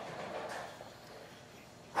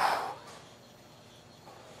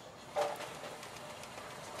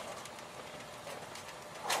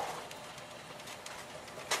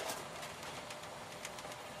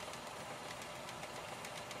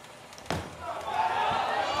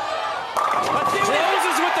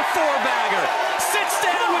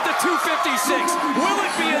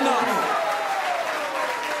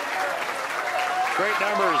 Great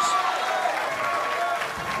numbers.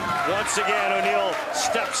 Once again, O'Neill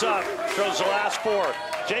steps up, throws the last 4.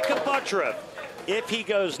 Jakob Butturff, if he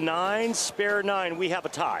goes 9, spare 9, we have a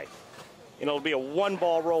tie. And it'll be a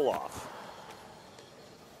 1-ball roll-off.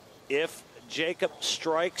 If Jakob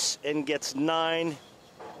strikes and gets 9,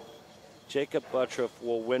 Jakob Butturff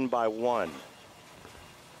will win by 1.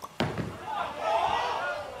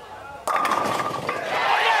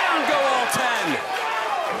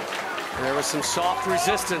 There was some soft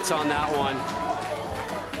resistance on that one.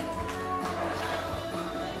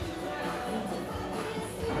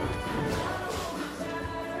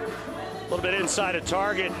 A little bit inside a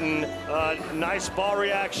target, and nice ball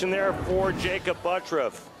reaction there for Jakob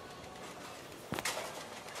Butturff.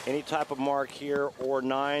 Any type of mark here or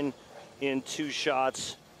 9 in 2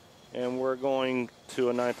 shots, and we're going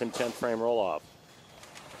to a 9th and 10th frame roll-off.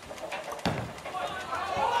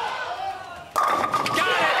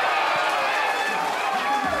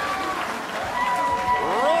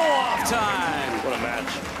 Time. What a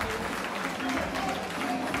match.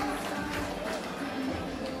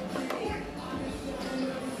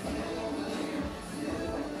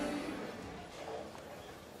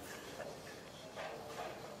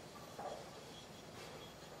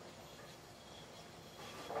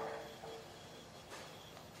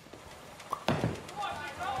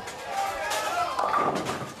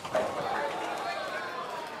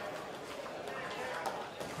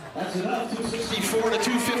 That's enough. 264 to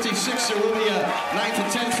 256. There will be a 9th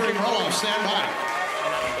and 10th frame roll-off. Stand by.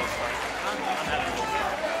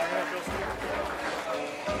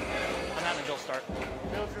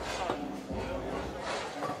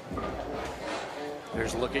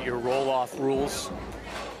 There's a look at your roll-off rules.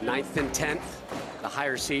 9th and 10th. The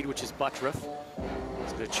higher seed, which is Butturff,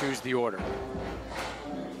 is going to choose the order.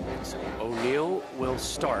 So O'Neill will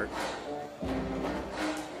start.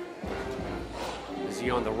 Is he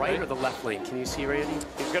on the right or the left lane? Can you see, Randy?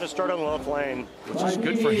 He's going to start on the left lane. Which is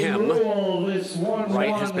good for him.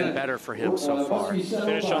 Right has been better for him so far.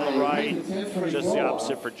 Finish on the right, just the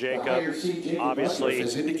opposite for Jakob. Obviously,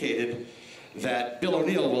 has indicated that Bill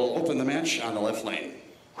O'Neill will open the match on the left lane.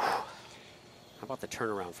 How about the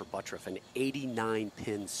turnaround for Butturff? An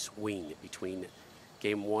 89-pin swing between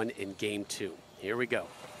game 1 and game 2. Here we go.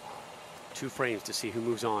 2 frames to see who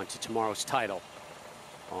moves on to tomorrow's title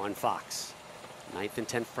on Fox. 9th and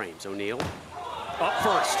 10th frames. O'Neill up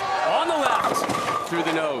first, on the left, through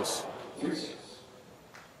the nose. Leaves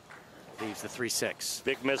the 3-6.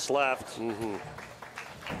 Big miss left. Mm-hmm.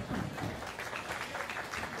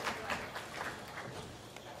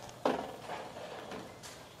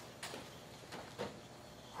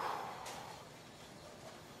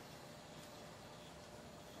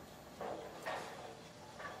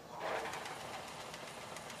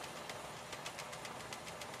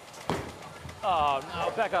 Oh,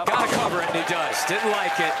 no, back up. Gotta cover it, and he does. Didn't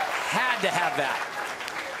like it. Had to have that.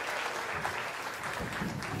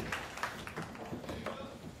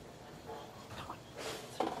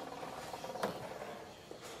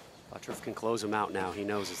 Butturff can close him out now. He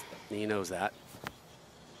knows that.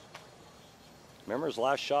 Remember his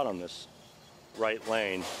last shot on this right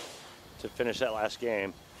lane to finish that last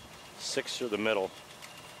game. 6 through the middle.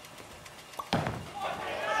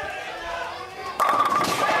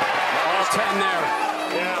 10 there.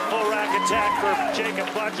 Yeah, full rack attack for Jakob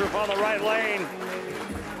Butturff on the right lane.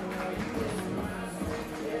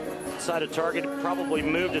 Side of target, probably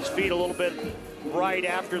moved his feet a little bit right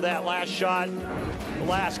after that last shot, the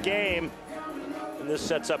last game. And this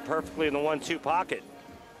sets up perfectly in the 1-2 pocket.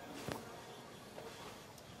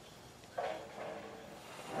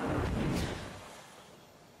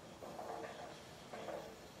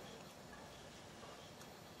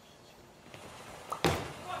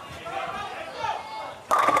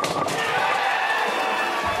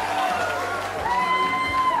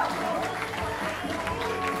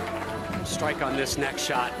 Strike on this next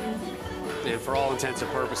shot, and for all intents and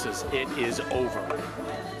purposes, it is over.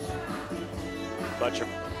 Butturff,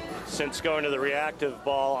 since going to the reactive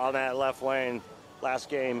ball on that left lane last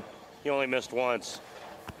game, he only missed once.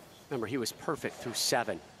 Remember, he was perfect through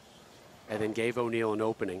 7, and then gave O'Neill an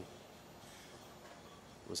opening.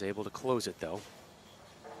 Was able to close it, though.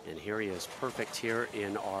 And here he is, perfect here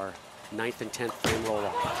in our 9th and 10th frame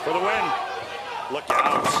roll-off. For the win. Look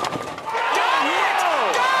out. Got it!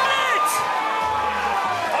 Got it!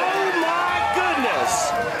 Oh, my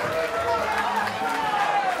goodness.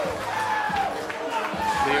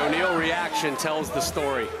 The O'Neill reaction tells the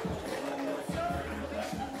story.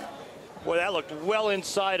 Boy, that looked well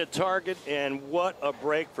inside a target, and what a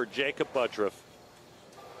break for Jakob Butturff.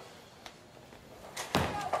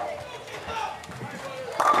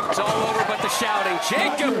 It's all over but the shouting.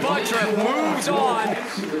 Jakob Butturff moves on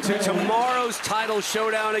to tomorrow's title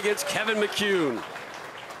showdown against Kevin McCune.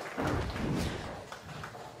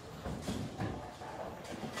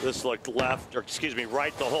 This looked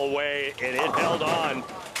right the whole way, and it held on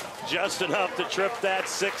just enough to trip that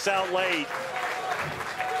 6 out late.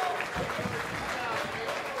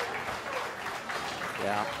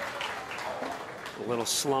 Yeah, a little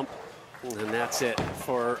slump, and that's it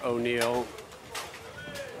for O'Neill.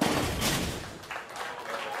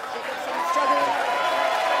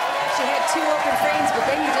 She had 2 open frames, but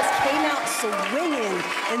then you just came out swinging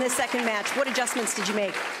in the second match. What adjustments did you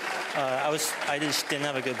make? I just didn't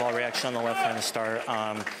have a good ball reaction on the left hand to start.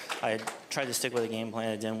 I tried to stick with a game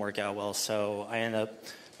plan. It didn't work out well, so I ended up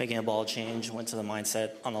making a ball change, went to the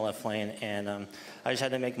mindset on the left lane, and I just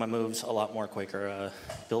had to make my moves a lot more quicker.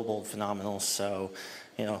 Bill bowled phenomenal, so,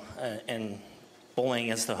 you know, and bowling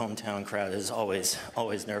against the hometown crowd is always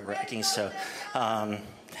nerve-wracking, so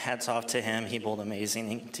hats off to him. He bowled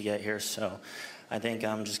amazing to get here, so I think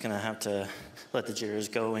I'm just going to have to let the jitters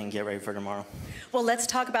go and get ready for tomorrow. Well, let's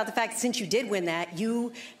talk about the fact, since you did win that,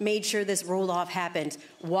 you made sure this roll-off happened.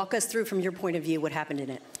 Walk us through, from your point of view, what happened in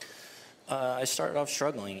it. I started off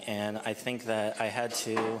struggling, and I think that I had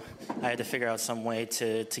to figure out some way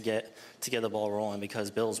to get the ball rolling, because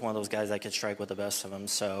Bill's one of those guys that could strike with the best of them.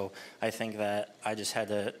 So I think that I just had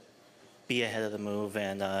to be ahead of the move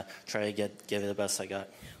and try to give it the best I got.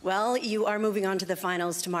 Well, you are moving on to the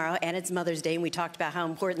finals tomorrow, and it's Mother's Day, and we talked about how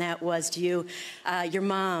important that was to you. Your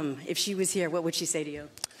mom, if she was here, what would she say to you?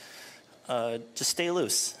 Just stay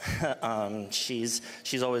loose.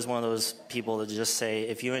 She's always one of those people to just say,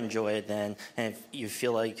 if you enjoy it, then, and if you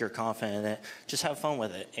feel like you're confident in it, just have fun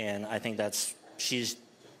with it. And I think she's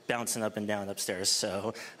bouncing up and down upstairs,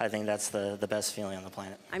 so I think that's the best feeling on the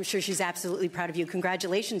planet. I'm sure she's absolutely proud of you.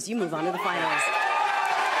 Congratulations, you move on to the finals.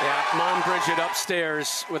 Yeah, Mom Bridget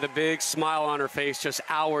upstairs with a big smile on her face, just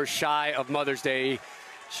hours shy of Mother's Day.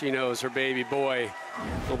 She knows her baby boy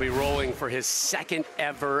will be rolling for his 2nd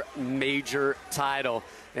ever major title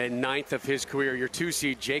and 9th of his career. Your 2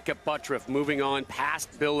 seed, Jakob Butturff, moving on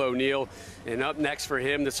past Bill O'Neill. And up next for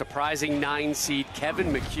him, the surprising 9 seed,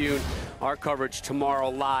 Kevin McCune. Our coverage tomorrow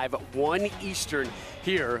live, 1 Eastern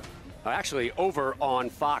here, actually over on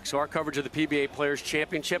Fox. So our coverage of the PBA Players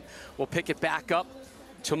Championship, we'll pick it back up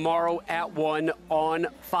tomorrow at 1 on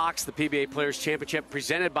Fox. The PBA Players Championship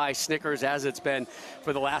presented by Snickers, as it's been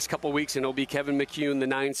for the last couple of weeks, and it'll be Kevin McCune, the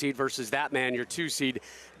 9 seed, versus that man, your 2 seed,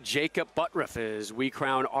 Jakob Butturff, as we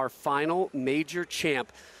crown our final major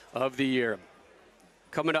champ of the year.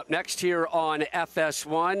 Coming up next here on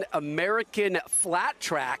FS1, American Flat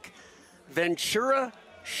Track, Ventura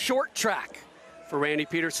Short Track. For Randy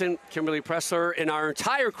Peterson, Kimberly Pressler, and our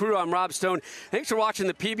entire crew, I'm Rob Stone. Thanks for watching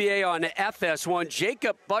the PBA on FS1.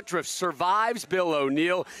 Jakob Butturff survives Bill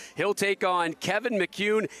O'Neill. He'll take on Kevin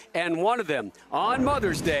McCune, and one of them on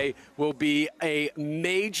Mother's Day will be a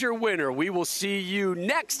major winner. We will see you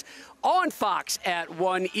next on Fox at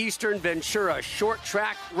 1 Eastern. Ventura Short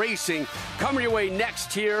Track Racing coming your way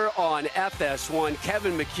next here on FS1.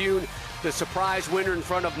 Kevin McCune, the surprise winner in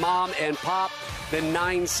front of Mom and Pop. The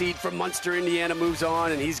 9 seed from Munster, Indiana, moves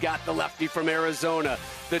on, and he's got the lefty from Arizona.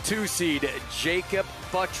 The 2 seed, Jakob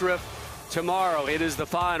Butturff, tomorrow. It is the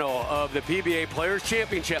final of the PBA Players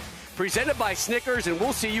Championship presented by Snickers, and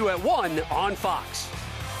we'll see you at 1 on Fox.